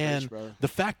knowledge. And the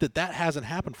fact that hasn't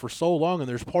happened for so long, and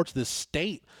there's parts of this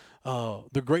state,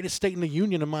 the greatest state in the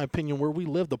union, in my opinion, where we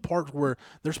live,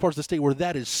 there's parts of the state where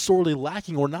that is sorely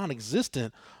lacking or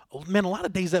non-existent. Man, a lot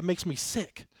of days that makes me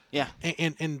sick. Yeah.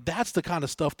 And that's the kind of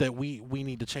stuff that we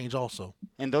need to change also.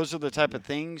 And those are the type of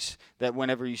things that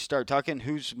whenever you start talking,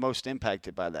 who's most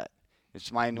impacted by that? It's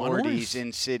minorities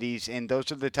in cities, and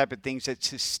those are the type of things that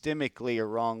systemically are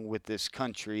wrong with this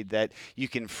country, that you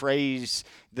can phrase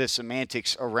the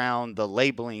semantics around the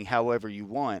labeling however you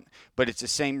want, but it's the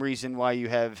same reason why you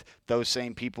have those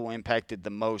same people impacted the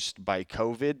most by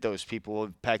COVID. Those people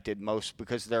impacted most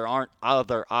because there aren't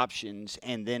other options,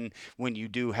 and then when you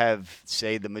do have,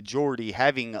 say, the majority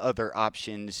having other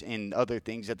options and other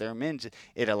things that they're amends,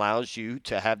 it allows you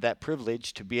to have that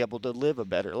privilege to be able to live a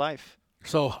better life.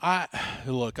 So I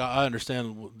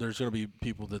understand there's going to be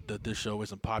people that this show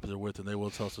isn't popular with, and they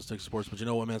will tell us to stick to sports. But you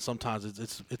know what, man? Sometimes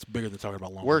it's bigger than talking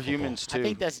about long. We're humans too. I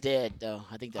think that's dead, though.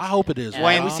 I hope it is.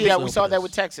 And we saw that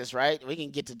with Texas, right? We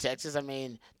can get to Texas. I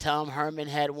mean, Tom Herman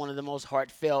had one of the most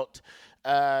heartfelt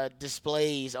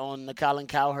displays on the Colin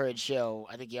Cowherd show.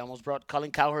 I think he almost brought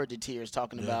Colin Cowherd to tears,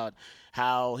 talking about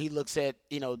how he looks at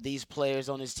these players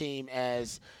on his team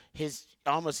as his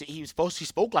he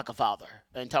spoke like a father,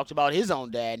 and talked about his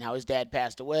own dad and how his dad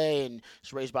passed away and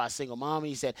was raised by a single mom.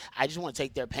 He said, I just want to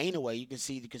take their pain away. You can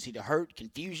see the hurt,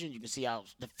 confusion, you can see how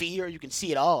the fear, you can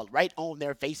see it all right on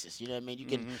their faces. You know what I mean?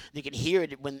 You can hear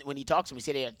it when he talks to me. He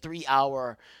said they had a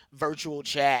 3-hour virtual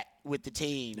chat with the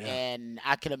team, and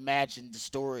I can imagine the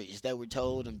stories that were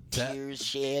told and tears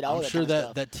shed. All I'm that sure kind of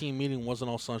stuff. that team meeting wasn't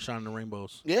all sunshine and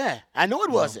rainbows. Yeah, I know it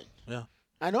wasn't. Yeah.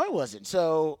 I know it wasn't.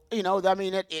 So, I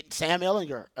mean, Sam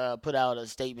Ehlinger put out a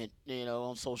statement,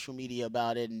 on social media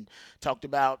about it, and talked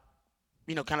about,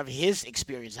 kind of his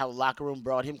experience, how the locker room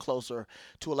brought him closer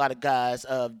to a lot of guys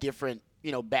of different,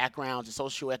 backgrounds and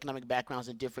socioeconomic backgrounds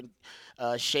and different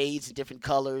shades and different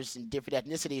colors and different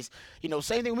ethnicities.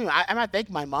 Same thing with me. I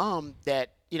thank my mom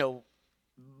that,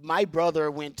 my brother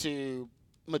went to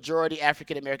majority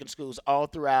African-American schools all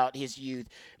throughout his youth.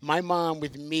 My mom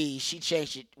with me, she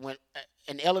changed it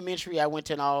in elementary, I went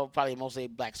to probably mostly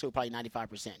black school, probably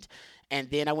 95%. And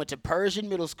then I went to Persian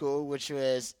Middle School, which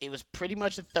was pretty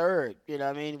much a third, you know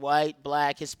what I mean, white,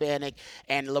 black, Hispanic,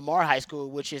 and Lamar High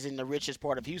School, which is in the richest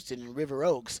part of Houston, in River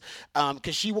Oaks.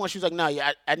 Because she was like, no,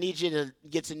 I need you to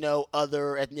get to know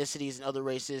other ethnicities and other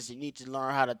races. You need to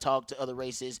learn how to talk to other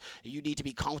races. You need to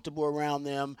be comfortable around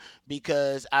them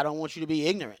because I don't want you to be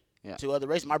ignorant. To other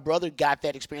races. My brother got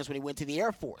that experience when he went to the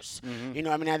Air Force. You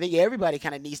know, I mean, I think everybody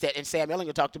kind of needs that. And Sam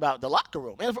Ellinger talked about the locker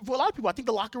room. And for a lot of people, I think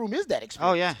the locker room is that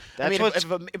experience. Oh, yeah. I mean,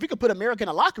 if we could put America in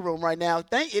a locker room right now,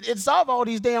 it'd solve all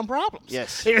these damn problems.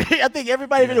 Yes. I think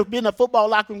everybody would be in a football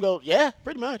locker room goes, yeah,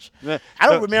 pretty much. Yeah. I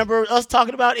don't remember us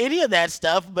talking about any of that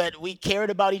stuff, but we cared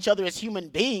about each other as human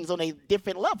beings on a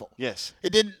different level. Yes.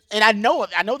 It didn't, and I know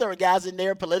there were guys in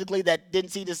there politically that didn't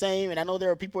see the same, and I know there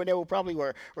were people in there who probably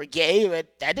were gay, but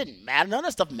that didn't matter. None of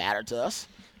that stuff mattered to us.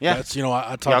 Yeah, that's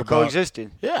I talk about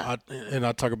coexisted. Yeah,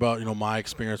 I talk about my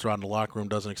experience around the locker room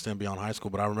doesn't extend beyond high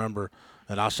school, but I remember,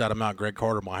 and I'll shout him out, Greg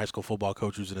Carter, my high school football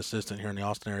coach, who's an assistant here in the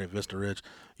Austin area, Vista Ridge,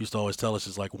 used to always tell us,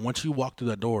 is like once you walk through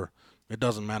that door, it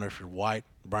doesn't matter if you're white,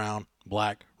 brown,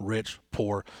 black, rich,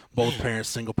 poor, both parents,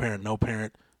 single parent, no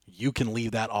parent, you can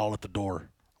leave that all at the door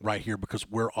right here because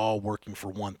we're all working for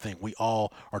one thing. We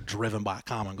all are driven by a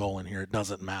common goal in here. It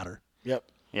doesn't matter. Yep.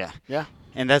 Yeah. Yeah.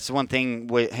 And that's one thing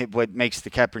what makes the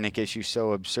Kaepernick issue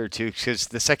so absurd, too, because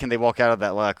the second they walk out of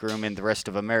that locker room and the rest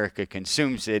of America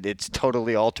consumes it, it's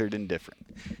totally altered and different.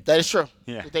 That is true.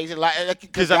 Yeah.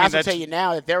 Because guys will tell you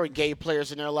now that there were gay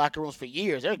players in their locker rooms for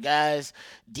years. There were guys,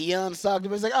 Deion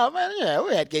Sugden was like, oh, man, yeah,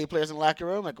 we had gay players in the locker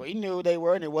room. Like, we knew who they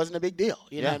were, and it wasn't a big deal.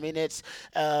 You know what I mean? It's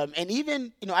and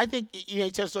even, I think, you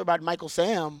tell a story about Michael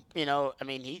Sam, I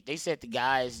mean, they said the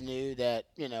guys knew that,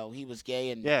 he was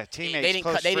gay. And teammates,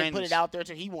 they didn't put it out there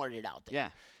until he wanted it out there. Yeah.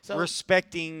 So,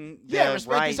 respecting the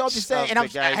rights of the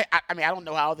guys. I mean, I don't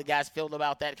know how the guys feel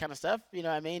about that kind of stuff. You know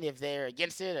what I mean? If they're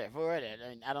against it or for it.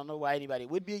 I don't know why anybody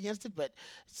would be against it, but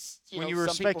when you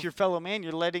respect your fellow man,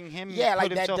 you're letting him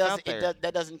put himself out there.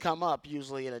 That doesn't come up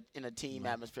usually in a team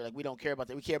atmosphere. Like, we don't care about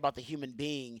that. We care about the human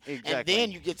being. Exactly. And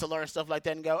then you get to learn stuff like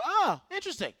that and go, oh,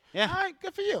 interesting. Yeah. All right,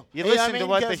 good for you. You listen to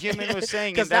what the human was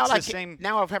saying, and that's the same.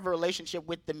 Now I have a relationship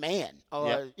with the man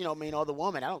or, or the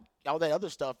woman. All that other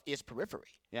stuff is periphery.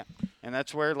 Yeah, and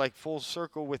that's where, like, full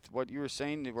circle with what you were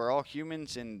saying, we're all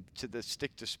humans, and to the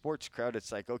stick to sports crowd, it's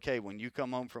like, okay, when you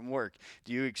come home from work,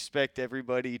 do you expect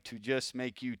everybody to just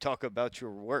make you talk about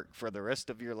your work for the rest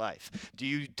of your life? Do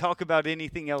you talk about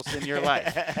anything else in your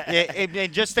life?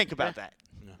 And just think about that.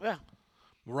 Yeah.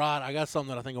 Rod, I got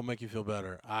something that I think will make you feel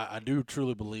better. I do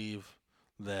truly believe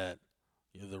that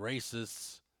the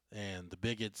racists and the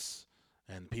bigots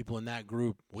and people in that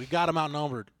group, we got them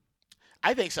outnumbered.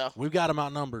 I think so. We've got them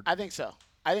outnumbered. I think so.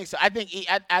 I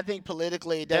think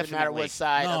politically it doesn't matter what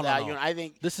side of that. No. I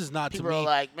think this is not people to me. are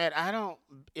like, man,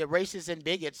 racists and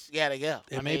bigots gotta go.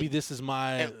 And maybe this is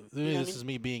is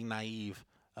me being naive.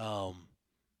 It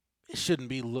shouldn't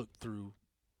be looked through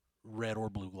red or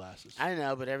blue glasses. I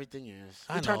know, but everything is.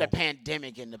 We turned a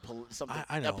pandemic into something,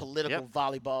 a political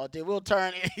volleyball. We'll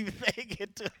turn anything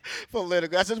into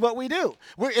political. That's just what we do.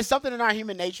 It's something in our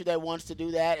human nature that wants to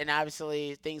do that, and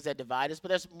obviously things that divide us, but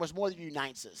there's more that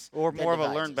unites us. Or more of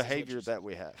a learned behavior that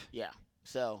we have. Yeah.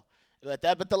 So, but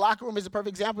the locker room is a perfect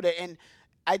example of that. And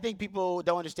I think people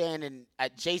don't understand, and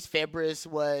Jace Febris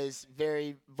was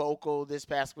very vocal this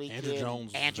past week.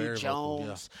 Andrew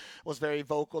Jones was very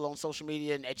vocal on social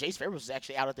media, and Jace Febris was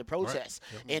actually out at the protest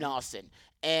in Austin.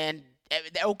 And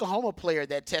the Oklahoma player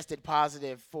that tested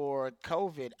positive for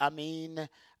COVID,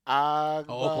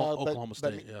 Oklahoma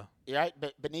State, You're right,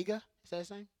 Beniga, is that his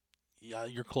name? Yeah,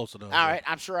 you're close enough. All right,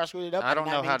 I'm sure I screwed it up. I don't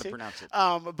know how to pronounce it.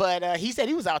 But he said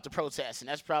he was out to protest, and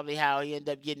that's probably how he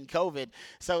ended up getting COVID.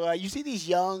 So you see these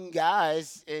young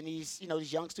guys and these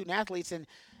young student athletes, and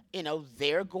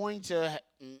they're going to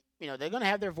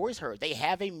have their voice heard. They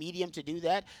have a medium to do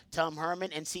that. Tom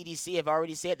Herman and CDC have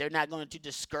already said they're not going to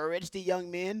discourage the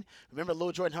young men. Remember,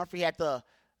 Lil Jordan Humphrey had the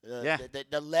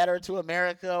letter to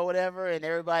America or whatever, and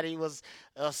everybody was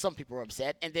some people were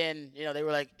upset, and then they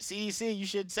were like, CDC, you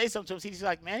should say something to him. CDC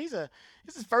like, man,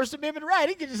 this is First Amendment right.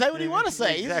 He can just say what he want to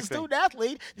say. Exactly. He's a student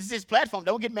athlete. This is his platform.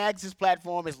 Don't get mad because his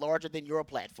platform is larger than your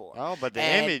platform. Oh, but the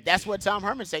image. That's what Tom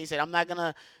Herman said. He said, I'm not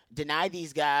gonna deny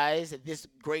these guys this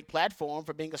great platform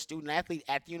for being a student athlete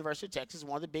at the University of Texas,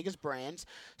 one of the biggest brands.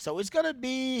 So it's gonna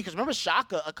be, because remember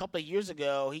Shaka a couple of years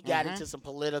ago, he got into some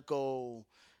political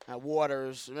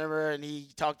waters, remember, and he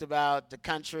talked about the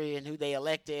country and who they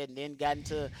elected, and then got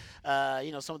into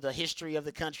some of the history of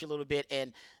the country a little bit.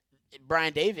 And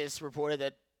Brian Davis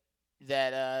reported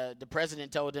that the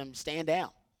president told him, stand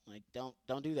down, like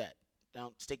don't do that.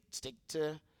 Don't stick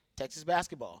to Texas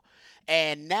basketball.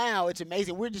 And now it's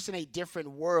amazing. We're just in a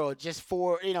different world. Just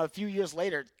for a few years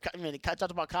later, I mean, talked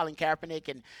about Colin Kaepernick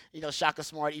and Shaka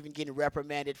Smart even getting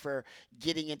reprimanded for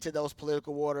getting into those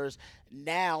political waters.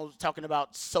 Now talking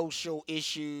about social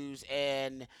issues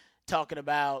and talking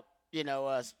about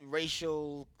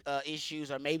racial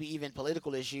issues or maybe even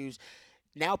political issues.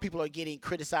 Now people are getting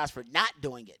criticized for not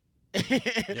doing it.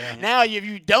 Now, if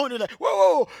you don't do that,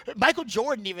 whoa, Michael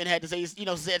Jordan even had to say,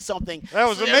 said something. That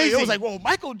was amazing. It was like, whoa,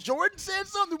 Michael Jordan said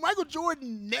something. Michael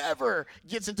Jordan never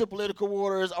gets into political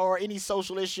waters or any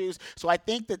social issues. So I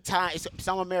think the time,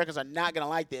 some Americans are not going to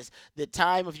like this, the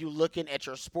time of you looking at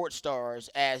your sports stars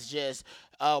as just,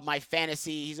 he's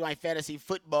my fantasy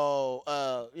football,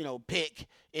 pick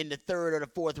in the third or the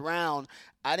fourth round.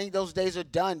 I think those days are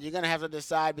done. You're going to have to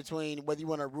decide between whether you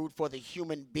want to root for the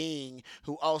human being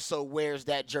who also wears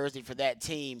that jersey for that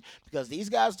team, because these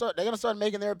guys they're going to start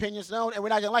making their opinions known, and we're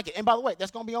not going to like it. And by the way, that's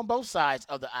going to be on both sides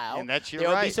of the aisle. And that's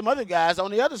There'll be some other guys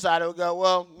on the other side who will go,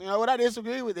 well, you know what, I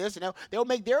disagree with this. They'll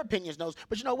make their opinions known.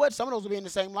 But you know what? Some of those will be in the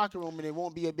same locker room, and it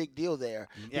won't be a big deal there.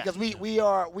 Yeah. Because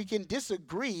we can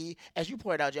disagree, as you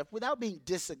pointed out, Jeff, without being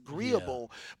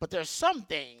disagreeable. Yeah. But there's some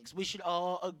things we should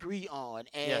all agree on.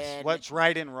 And yes, what's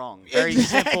right and wrong. Very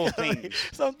simple things.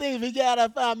 Some things we gotta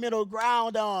find middle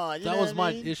ground on. That was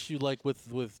my issue, like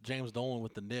with James Dolan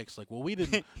with the Knicks. Like, well, we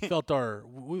didn't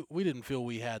we didn't feel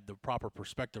we had the proper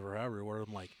perspective or however. Where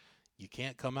I'm like, you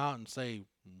can't come out and say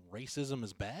racism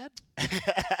is bad.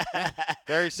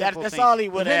 Very simple. That's all he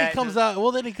would have.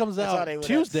 Then he comes out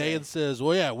Tuesday and says,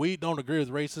 well, yeah, we don't agree with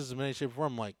racism in any shape or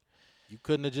form. I'm like, you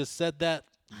couldn't have just said that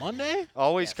Monday?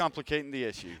 Always complicating the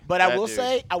issue. But I will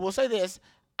say this.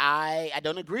 I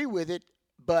don't agree with it,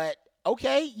 but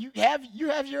okay, you have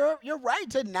your right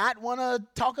to not want to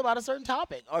talk about a certain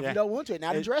topic, or if you don't want to,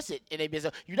 not address it. And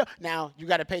now you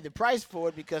got to pay the price for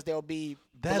it, because there'll be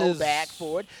blowback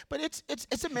for it. But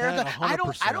it's America. I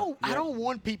don't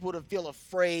want people to feel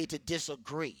afraid to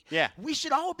disagree. Yeah, we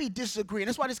should all be disagreeing.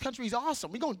 That's why this country is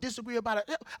awesome. We're gonna disagree about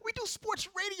it. We do sports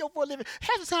radio for a living.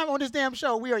 Half the time on this damn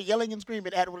show, we are yelling and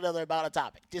screaming at one another about a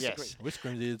topic. Disagree. Yes. We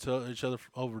screamed at each other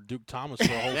over Duke Thomas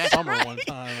for a whole summer one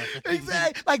time.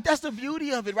 Exactly. Like, that's the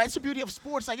beauty of it, right? It's the beauty of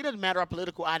sports. Like, it doesn't matter our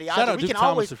political ideology. Shout out Duke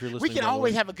Thomas if you're listening. We can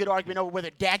always have a good argument over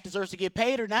whether Dak deserves to get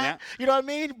paid or not. Yeah. You know what I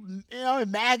mean?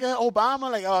 MAGA,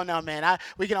 Obama, like, oh no, man,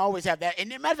 we can always have that. And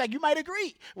matter of fact, you might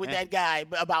agree with that guy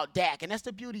about Dak, and that's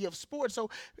the beauty of sports. So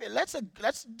let's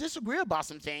disagree about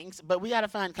some things, but we got to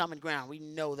find common ground. We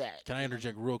know that. Can I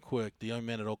interject real quick? The young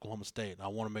man at Oklahoma State. I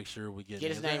want to make sure we get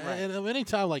his name right. And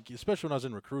anytime, like, especially when I was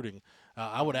in recruiting,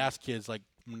 I would ask kids like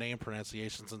name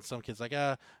pronunciations, and some kids like,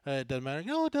 it doesn't matter.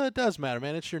 No, it does matter,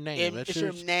 man. It's your name. It's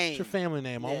your name. It's your family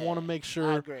name. Yeah, I want to make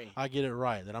sure I get it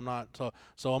right. That I'm not.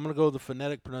 So I'm going to go with the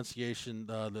phonetic pronunciation.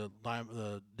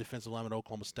 The defensive lineman at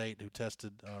Oklahoma State who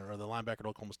tested, or the linebacker at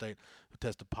Oklahoma State who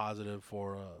tested positive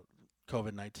for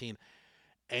COVID-19.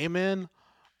 Amen.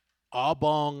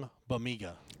 Agbong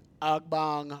Bamiga.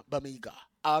 Agbong Bamiga.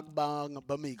 Agbong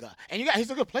Bamiga. And he's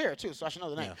a good player, too, so I should know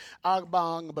the name. Yeah.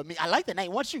 Agbong Bamiga. I like the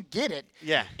name. Once you get it,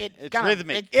 it's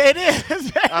rhythmic. It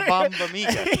is. Agbong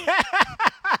Bamiga.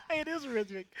 It is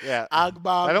rhythmic. Yeah.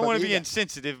 Agbong I don't want Bamiga. to be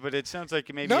insensitive, but it sounds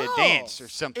like maybe a dance or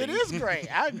something. It is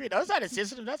great. I agree. That's not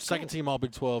insensitive. That's second team All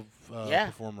Big 12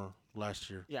 performer last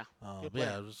year. Yeah. It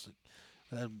was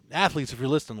athletes, if you're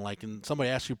listening, like, and somebody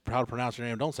asks you how to pronounce your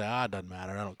name, don't say, it doesn't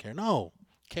matter. I don't care. No,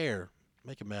 care.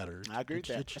 Make it matter. I agree with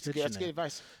that. That's good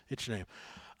advice. It's your name.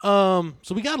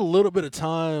 So we got a little bit of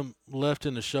time left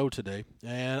in the show today,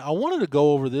 and I wanted to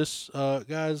go over this,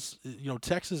 guys.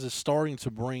 Texas is starting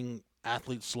to bring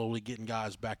athletes slowly, getting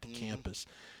guys back to campus.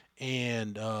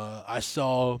 And I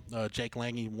saw Jake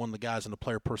Lange, one of the guys in the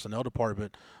player personnel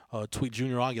department, tweet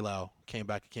Junior Aguilar came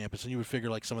back to campus. And you would figure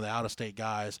like some of the out-of-state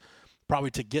guys, probably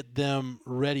to get them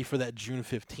ready for that June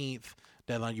 15th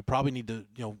deadline, you probably need to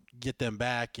get them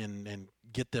back and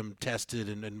get them tested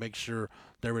and make sure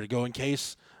they're ready to go in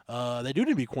case they do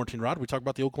need to be quarantined. Rod, we talked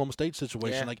about the Oklahoma State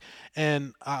situation,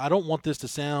 and I don't want this to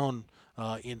sound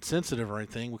insensitive or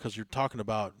anything, because you're talking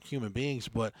about human beings,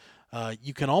 but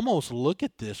you can almost look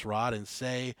at this, Rod, and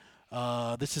say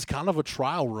this is kind of a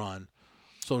trial run,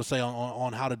 so to say,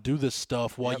 on how to do this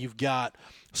stuff while you've got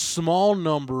small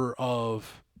number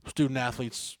of student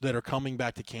athletes that are coming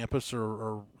back to campus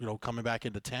or coming back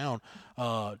into town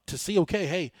to see, okay,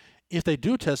 hey, if they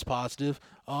do test positive,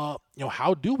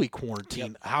 how do we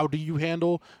quarantine? How do you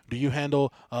handle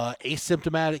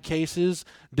asymptomatic cases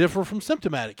differ from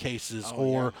symptomatic cases?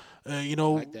 Like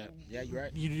that. Yeah, you're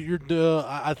right.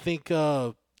 I think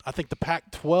the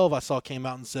Pac-12 I saw came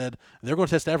out and said they're going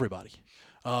to test everybody.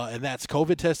 and that's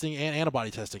COVID testing and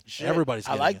antibody testing. Everybody's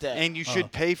getting I like it. that. And you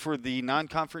should pay for the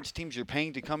non-conference teams you're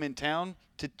paying to come in town.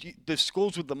 The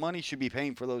schools with the money should be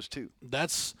paying for those too.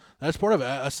 That's part of it.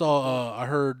 I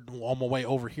heard on my way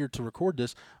over here to record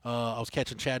this. I was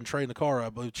catching Chad and Trey in the car. I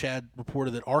believe Chad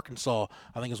reported that Arkansas,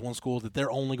 I think, is one school that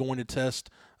they're only going to test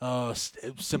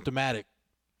symptomatic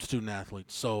student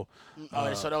athletes. So,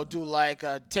 so they'll do like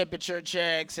temperature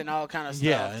checks and all kind of stuff.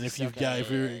 Yeah, and if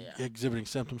you're exhibiting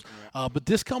symptoms, but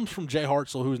this comes from Jay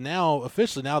Hartzell, who's now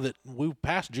officially, now that we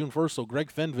passed June 1st, so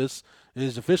Greg Fenves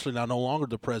is officially now no longer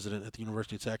the president at the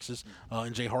University of Texas,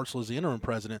 and Jay Hartzell is the interim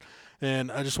president.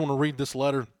 And I just want to read this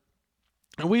letter.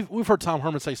 And we've heard Tom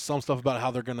Herman say some stuff about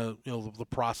how they're going to, the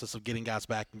process of getting guys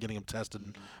back and getting them tested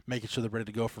and making sure they're ready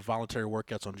to go for voluntary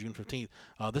workouts on June 15th.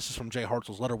 This is from Jay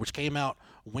Hartzell's letter, which came out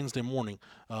Wednesday morning.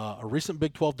 A recent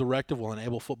Big 12 directive will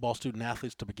enable football student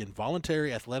athletes to begin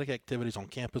voluntary athletic activities on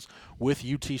campus with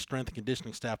UT strength and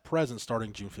conditioning staff present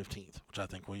starting June 15th, which I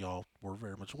think we all were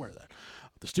very much aware of that.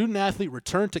 The student athlete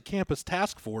return to campus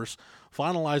task force is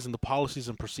finalizing the policies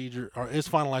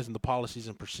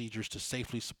and procedures to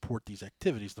safely support these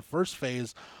activities. The first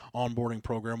phase onboarding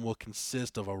program will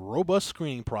consist of a robust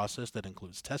screening process that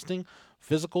includes testing,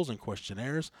 physicals and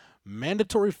questionnaires,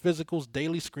 mandatory physicals,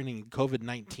 daily screening, and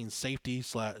COVID-19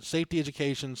 safety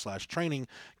education / training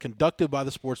conducted by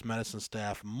the sports medicine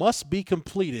staff must be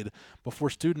completed before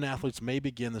student athletes may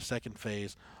begin the second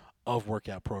phase of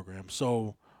workout program.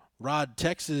 So, Rod,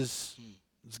 Texas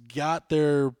has got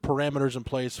their parameters in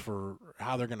place for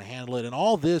how they're going to handle it. And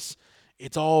all this,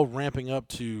 it's all ramping up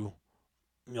to,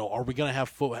 are we going to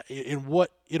have in what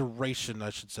iteration,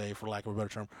 I should say, for lack of a better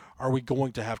term, are we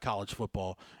going to have college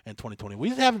football in 2020? We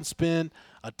haven't spent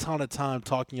a ton of time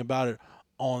talking about it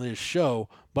on this show,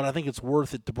 but I think it's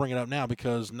worth it to bring it up now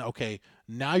because, okay,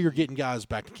 now you're getting guys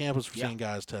back to campus. We're seeing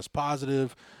guys test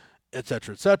positive, et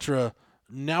cetera, et cetera.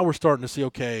 Now we're starting to see,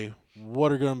 okay,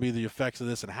 what are going to be the effects of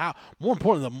this and how? More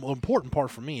important, the important part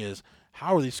for me is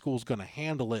how are these schools going to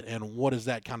handle it and what does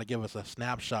that kind of give us a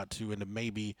snapshot to into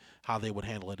maybe how they would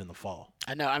handle it in the fall?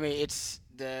 I know. I mean, it's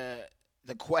the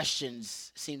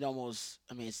questions seemed almost,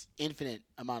 it's infinite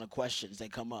amount of questions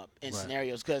that come up in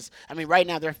scenarios because, right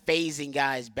now they're phasing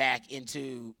guys back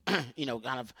into, kind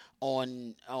of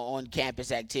on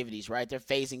campus activities, right? They're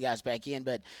phasing guys back in,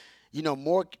 but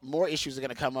more issues are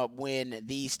going to come up when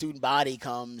the student body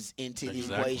comes into the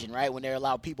equation, right? When they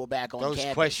allow people back on campus.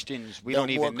 Those questions we don't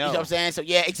even know. You know what I'm saying? So,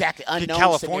 yeah, exactly. Unknown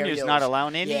California is scenarios. not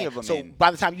allowing any of them so in. by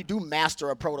the time you do master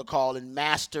a protocol and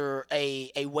master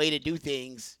a way to do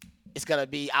things, it's going to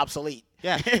be obsolete.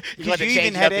 Yeah, because you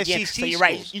even had SEC So you're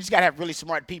right. You just got to have really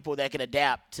smart people that can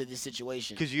adapt to this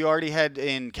situation. Because you already had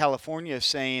in California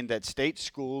saying that state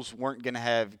schools weren't going to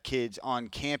have kids on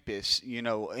campus,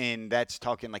 and that's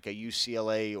talking like a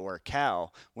UCLA or a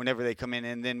Cal whenever they come in.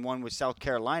 And then one with South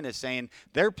Carolina saying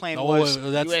their plan was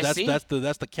USC?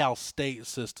 That's the Cal State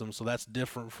system, so that's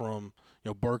different from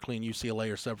Berkeley and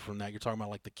UCLA are separate from that. You're talking about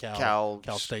like the Cal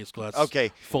State school. That's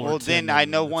okay. Fullerton, well, then I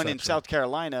know one cetera. in South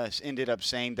Carolina ended up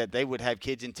saying that they would have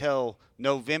kids until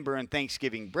November and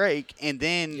Thanksgiving break. And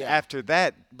then after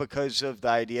that, because of the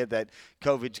idea that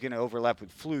COVID's going to overlap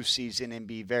with flu season and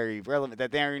be very relevant,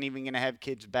 that they aren't even going to have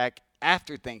kids back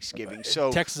after Thanksgiving.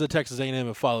 So Texas and Texas A&M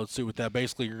have followed suit with that.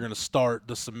 Basically, you're going to start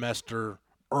the semester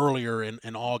earlier in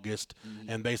August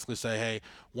and basically say, hey,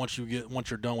 once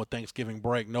you're done with Thanksgiving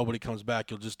break, nobody comes back.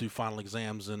 You'll just do final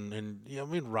exams and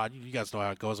Rod, you guys know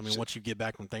how it goes. Once you get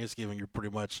back from Thanksgiving, you're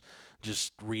pretty much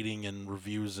just reading and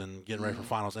reviews and getting ready for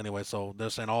finals anyway. So they're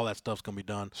saying all that stuff's gonna be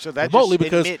done so that remotely just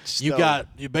because admits,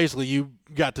 you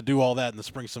got to do all that in the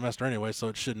spring semester anyway. So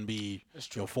it shouldn't be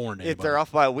foreign to anybody. If they're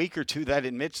off by a week or two, that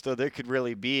admits though there could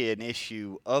really be an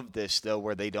issue of this though,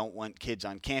 where they don't want kids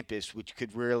on campus, which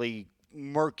could really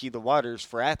murky the waters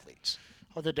for athletes.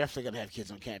 Oh, they're definitely going to have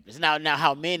kids on campus. Now,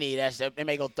 how many? They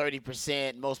may go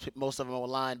 30%. Most of them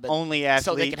online, but only athletes,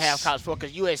 so they can have college football.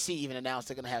 Because USC even announced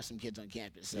they're going to have some kids on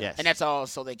campus. So. Yes, and that's all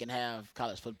so they can have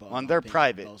college football. On their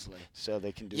private, mostly, so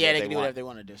they can do. Yeah, they can do whatever they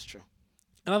want to do. It's true.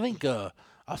 And I think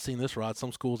I've seen this, Rod.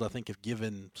 Some schools I think have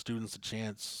given students a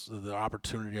chance, the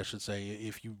opportunity, I should say,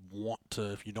 if you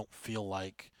don't feel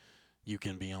like you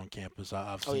can be on campus.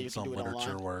 I've seen some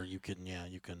literature where you can.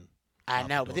 I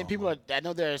know, but then I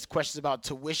know there's questions about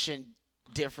tuition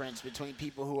difference between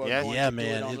people who are going to do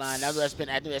it online. I know that's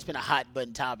been a hot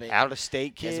button topic. Out of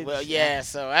state kids. As well. Yeah,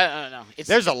 so I don't know.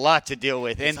 There's a lot to deal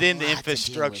with, and then the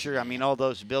infrastructure. All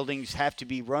those buildings have to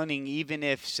be running, even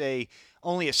if say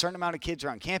only a certain amount of kids are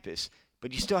on campus.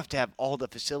 But you still have to have all the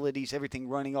facilities, everything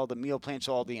running, all the meal plans,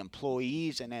 all the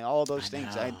employees, and all those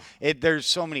things. There's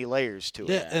so many layers to it.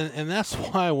 Yeah, and that's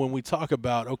why when we talk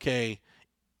about, okay,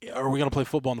 are we going to play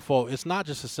football in the fall? It's not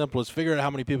just as simple as figure out how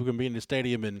many people can be in the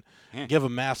stadium and give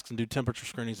them masks and do temperature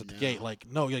screenings at the gate. Like,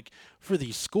 no, like for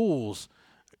these schools,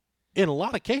 in a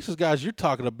lot of cases, guys, you're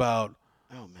talking about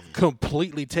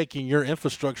completely taking your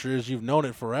infrastructure as you've known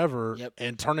it forever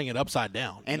and turning it upside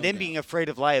down. And then being afraid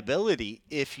of liability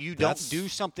if you don't do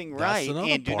something right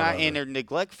and are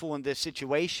neglectful in this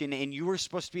situation, and you were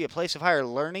supposed to be a place of higher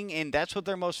learning, and that's what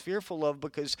they're most fearful of,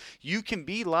 because you can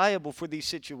be liable for these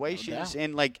situations.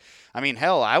 And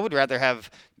hell, I would rather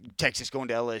have Texas going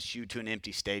to LSU to an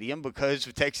empty stadium, because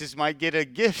Texas might get a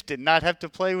gift and not have to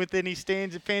play with any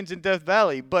stands and fans in Death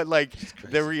Valley. But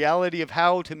the reality of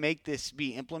how to make this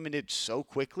be implemented so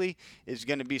quickly is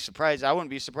going to be surprised. I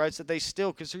wouldn't be surprised that they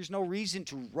still, because there's no reason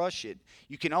to rush it.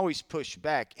 You can always push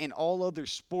back, and all other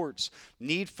sports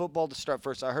need football to start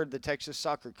first. I heard the Texas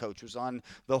soccer coach was on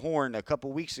the Horn a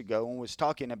couple weeks ago and was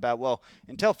talking about, well,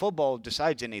 until football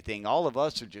decides anything, all of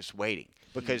us are just waiting,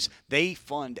 because they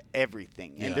fund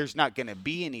everything, and there's not going to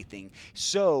be anything.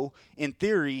 So, in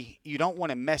theory, you don't want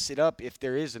to mess it up if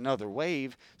there is another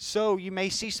wave. So, you may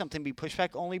see something be pushed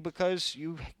back only because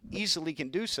you easily can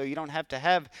do so. You don't have to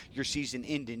have your season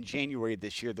end in January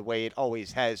this year the way it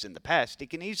always has in the past. It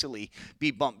can easily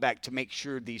be bumped back to make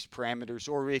sure these parameters,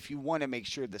 or if you want to make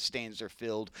sure the stands are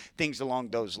filled, things along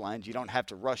those lines. You don't have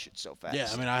to rush it so fast. Yeah,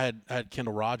 I mean, I had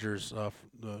Kendall Rogers,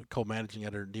 the co-managing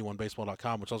editor at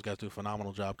D1Baseball.com, which those guys do a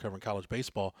phenomenal job covering college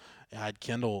baseball. And I had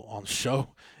Kendall on the show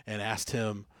and asked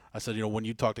him, I said, when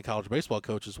you talk to college baseball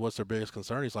coaches, what's their biggest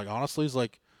concern? He's like, honestly,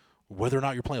 whether or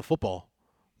not you're playing football,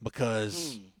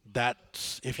 because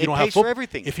that's if you don't have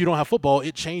everything. If you don't have football,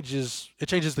 it changes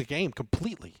the game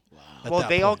completely. Well,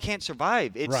 they all can't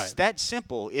survive. It's that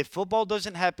simple. If football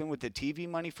doesn't happen with the TV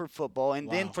money for football, and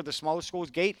then for the smaller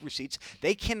schools, gate receipts,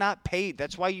 they cannot pay.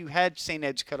 That's why you had St.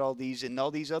 Ed's cut all these, and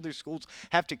all these other schools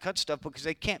have to cut stuff, because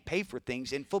they can't pay for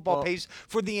things. And football pays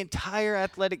for the entire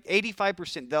athletic,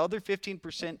 85%. The other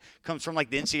 15% comes from the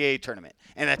NCAA tournament,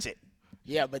 and that's it.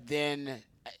 Yeah, but then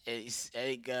I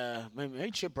think maybe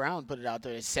Chip Brown put it out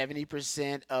there that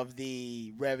 70% of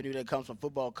the revenue that comes from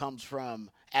football comes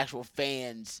from actual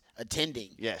fans attending.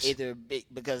 Yes. Either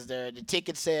because they're the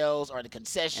ticket sales or the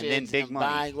concessions, and then big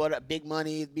money. buying big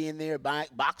money being there, buying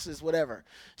boxes, whatever.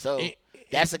 So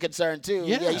that's a concern too.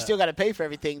 Yeah, you still got to pay for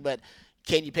everything, but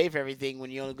can you pay for everything when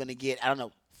you're only going to get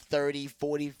 30,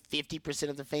 40, 50%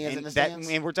 of the fans in the stands?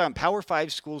 And we're talking Power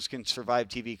 5 schools can survive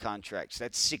TV contracts.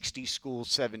 That's 60 schools,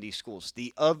 70 schools.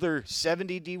 The other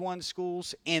 70 D1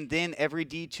 schools, and then every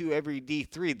D2, every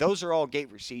D3, those are all gate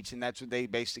receipts, and that's what they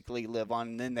basically live on.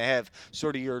 And then they have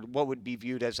sort of what would be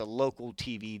viewed as a local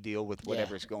TV deal with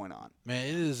whatever's going on. Man,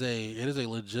 it is a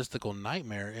logistical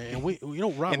nightmare, and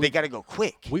Rob, and they got to go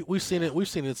quick. We've seen it. We've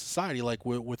seen it in society, like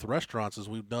with restaurants, as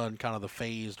we've done kind of the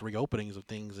phased reopenings of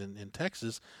things in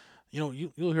Texas. You'll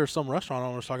hear some restaurant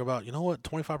owners talk about,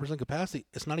 25% capacity,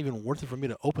 it's not even worth it for me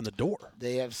to open the door.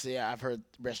 They have said, I've heard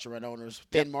restaurant owners,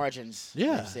 thin margins,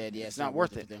 have said, it's not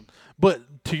worth it for them.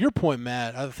 But to your point,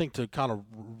 Matt, I think to kind of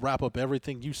wrap up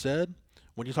everything you said,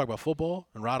 when you talk about football,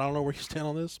 and Rod, I don't know where you stand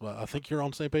on this, but I think you're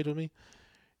on the same page with me.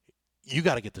 You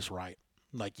got to get this right.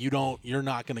 You're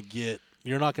not going to get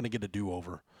a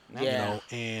do-over. Yeah,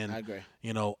 and I agree.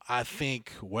 I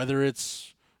think whether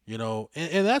it's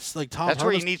and that's like Tom. That's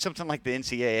where you need something like the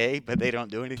NCAA, but they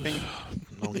don't do anything.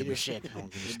 Leadership.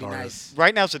 It'd be nice.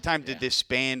 Right now's the time to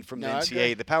disband from the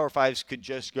NCAA. The Power Fives could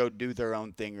just go do their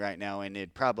own thing right now, and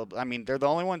it probably. They're the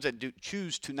only ones that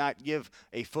choose to not give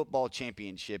a football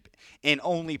championship and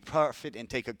only profit and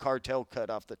take a cartel cut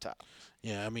off the top.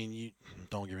 Yeah, you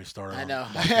don't get me started. I know.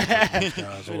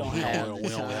 We only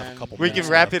have a couple. We can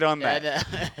wrap it on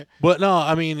that. But no,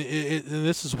 and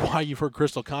this is why you've heard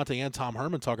Crystal Conte and Tom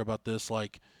Herman talk about this.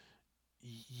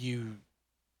 You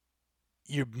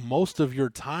most of your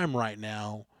time right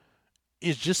now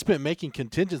is just spent making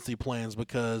contingency plans,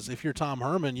 because if you're Tom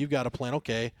Herman, you've got to plan.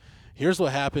 Okay, here's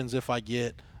what happens if I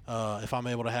get. If I'm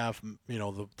able to have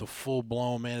the full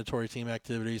blown mandatory team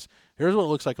activities. Here's what it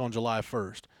looks like on July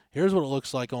 1st. Here's what it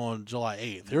looks like on July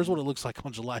 8th. Here's what it looks like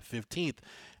on July 15th.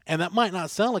 And that might not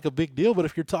sound like a big deal, but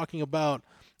if you're talking about,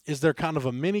 is there kind of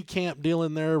a mini camp deal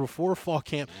in there before fall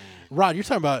camp? Rod, you're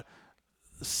talking about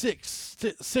 6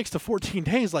 to 14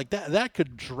 days like that. That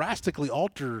could drastically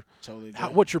alter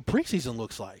what your preseason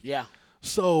looks like. Yeah.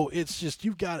 So it's just,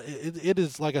 you've got, it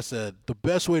is, like I said, the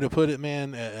best way to put it,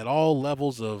 man, at all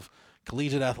levels of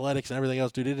collegiate athletics and everything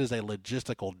else, dude, it is a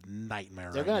logistical nightmare.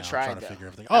 They're going to try to figure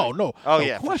everything. No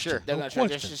yeah, question. For sure. They're going to try.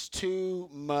 There's just too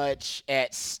much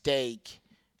at stake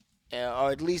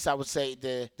or at least I would say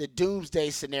the doomsday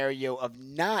scenario of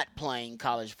not playing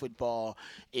college football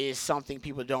is something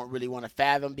people don't really want to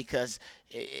fathom because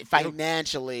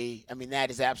financially, I mean,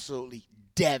 that is absolutely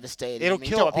devastating. It'll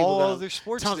kill all other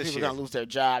sports Tons of this people year. are going to lose their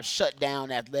jobs, shut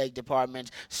down athletic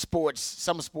departments,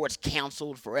 some sports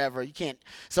canceled forever. You can't.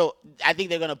 So I think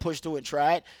they're going to push through and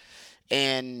try it,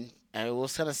 and we'll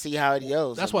kind of see how it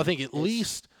goes. That's why I think at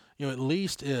least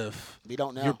if we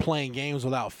don't know, you're playing games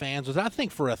without fans, which I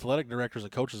think for athletic directors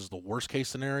and coaches is the worst case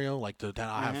scenario, like to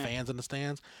not have fans in the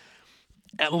stands.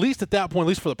 At least at that point, at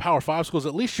least for the Power 5 schools,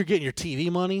 at least you're getting your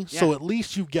TV money, so at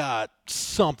least you've got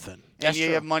something. And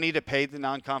you have money to pay the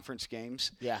non-conference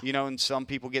games. Yeah. And some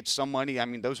people get some money. I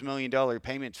mean, those $1 million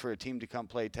payments for a team to come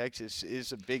play Texas is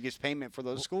the biggest payment for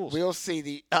those schools. We'll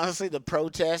see. Honestly, the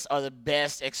protests are the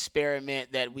best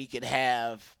experiment that we could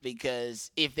have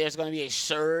because if there's going to be a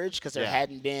surge, because there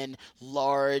hadn't been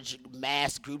large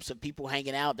mass groups of people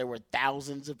hanging out, there were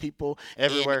thousands of people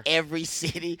everywhere, in every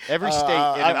city, every state in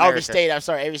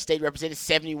America. Every state represented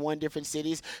 71 different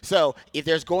cities. So if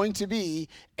there's going to be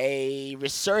a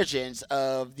resurgence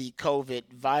of the COVID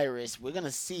virus, we're going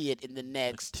to see it in the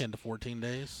next 10 to 14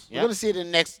 days. We're going to see it in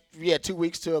the next 2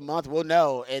 weeks to a month. We'll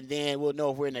know, and then we'll know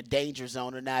if we're in a danger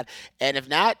zone or not. And if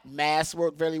not, masks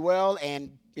work very well,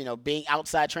 and being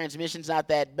outside transmission's not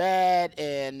that bad,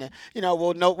 and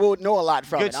we'll know a lot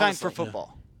from it. Good sign for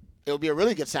football. It'll be a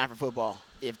really good sign for football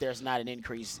if there's not an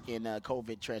increase in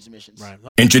COVID transmissions. Right.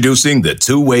 Introducing the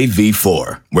Two-Way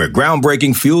V4, where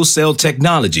groundbreaking fuel cell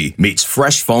technology meets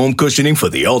fresh foam cushioning for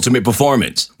the ultimate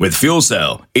performance. With Fuel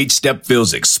Cell, each step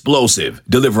feels explosive,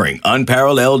 delivering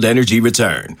unparalleled energy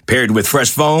return. Paired with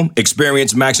fresh foam,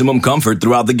 experience maximum comfort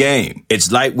throughout the game.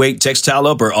 Its lightweight textile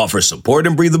upper offers support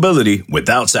and breathability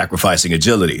without sacrificing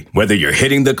agility. Whether you're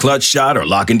hitting the clutch shot or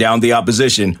locking down the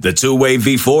opposition, the Two-Way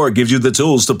V4 gives you the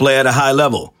tools to play at a high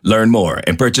level. Learn more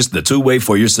and purchase the Two-Way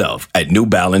for yourself at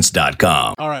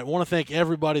newbalance.com. All right, I want to thank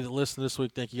everybody that listened this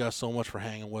week. Thank you guys so much for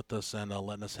hanging with us and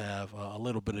letting us have a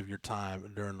little bit of your time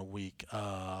during the week.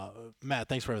 Matt,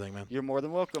 thanks for everything, man. You're more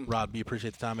than welcome. Rod B,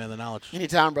 appreciate the time and the knowledge.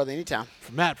 Anytime, brother, anytime.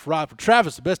 For Matt, for Rod, for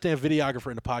Travis, the best damn videographer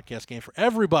in the podcast game, for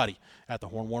everybody at the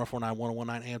Horn, 104.9, 101.9,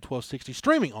 AM 1260,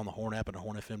 streaming on the Horn app and at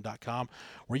hornfm.com,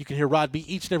 where you can hear Rod B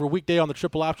each and every weekday on the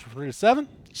triple option from 3 to 7.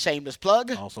 Shameless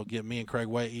plug. Also get me and Craig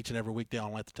Way each and every weekday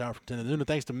on Light the Tower from 10 to noon. And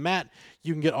thanks to Matt,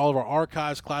 you can get all of our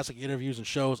archives, classic interviews, and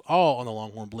shows all on the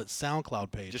Longhorn Blitz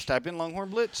SoundCloud page. Just type in Longhorn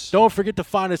Blitz. Don't forget to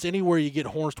find us anywhere you get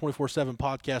Horns 24/7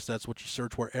 podcasts. That's what you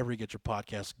search wherever you get your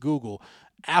podcasts. Google,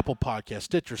 Apple Podcasts,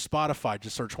 Stitcher, Spotify.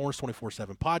 Just search Horns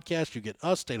 24/7 podcast. You get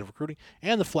us, State of Recruiting,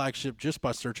 and the flagship just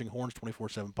by searching Horns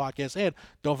 24/7 podcast. And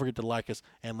don't forget to like us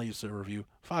and leave us a review.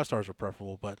 5 stars are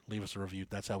preferable, but leave us a review.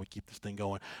 That's how we keep this thing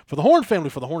going. For the Horn family,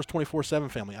 for the Horns 24/7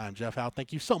 family, I'm Jeff Howe.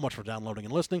 Thank you so much for downloading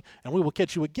and listening, and we will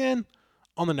catch you again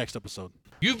on the next episode.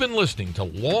 You've been listening to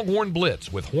Longhorn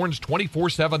Blitz with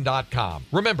horns247.com.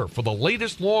 Remember, for the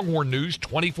latest Longhorn news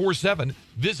 24/7,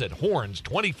 visit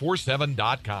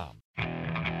horns247.com.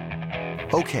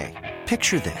 Okay,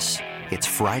 picture this. It's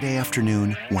Friday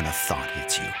afternoon when a thought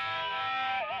hits you.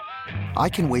 I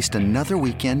can waste another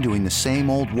weekend doing the same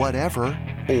old whatever,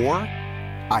 or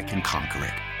I can conquer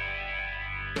it.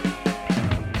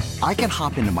 I can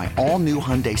hop into my all-new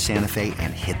Hyundai Santa Fe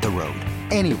and hit the road.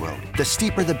 Any road. The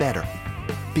steeper, the better.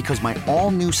 Because my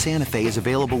all-new Santa Fe is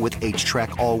available with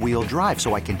H-Track all-wheel drive,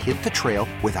 so I can hit the trail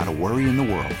without a worry in the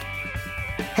world.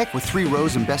 Heck, with 3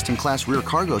 rows and best-in-class rear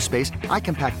cargo space, I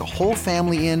can pack the whole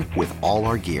family in with all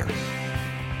our gear.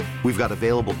 We've got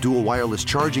available dual wireless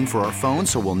charging for our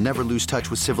phones, so we'll never lose touch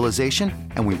with civilization,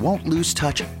 and we won't lose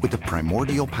touch with the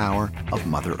primordial power of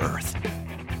Mother Earth.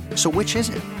 So which is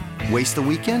it? Waste the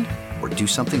weekend or do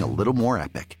something a little more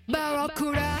epic?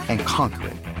 And conquer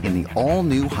it in the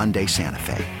all-new Hyundai Santa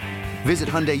Fe. Visit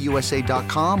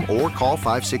HyundaiUSA.com or call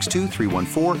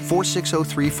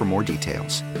 562-314-4603 for more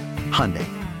details. Hyundai,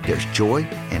 there's joy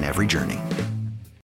in every journey.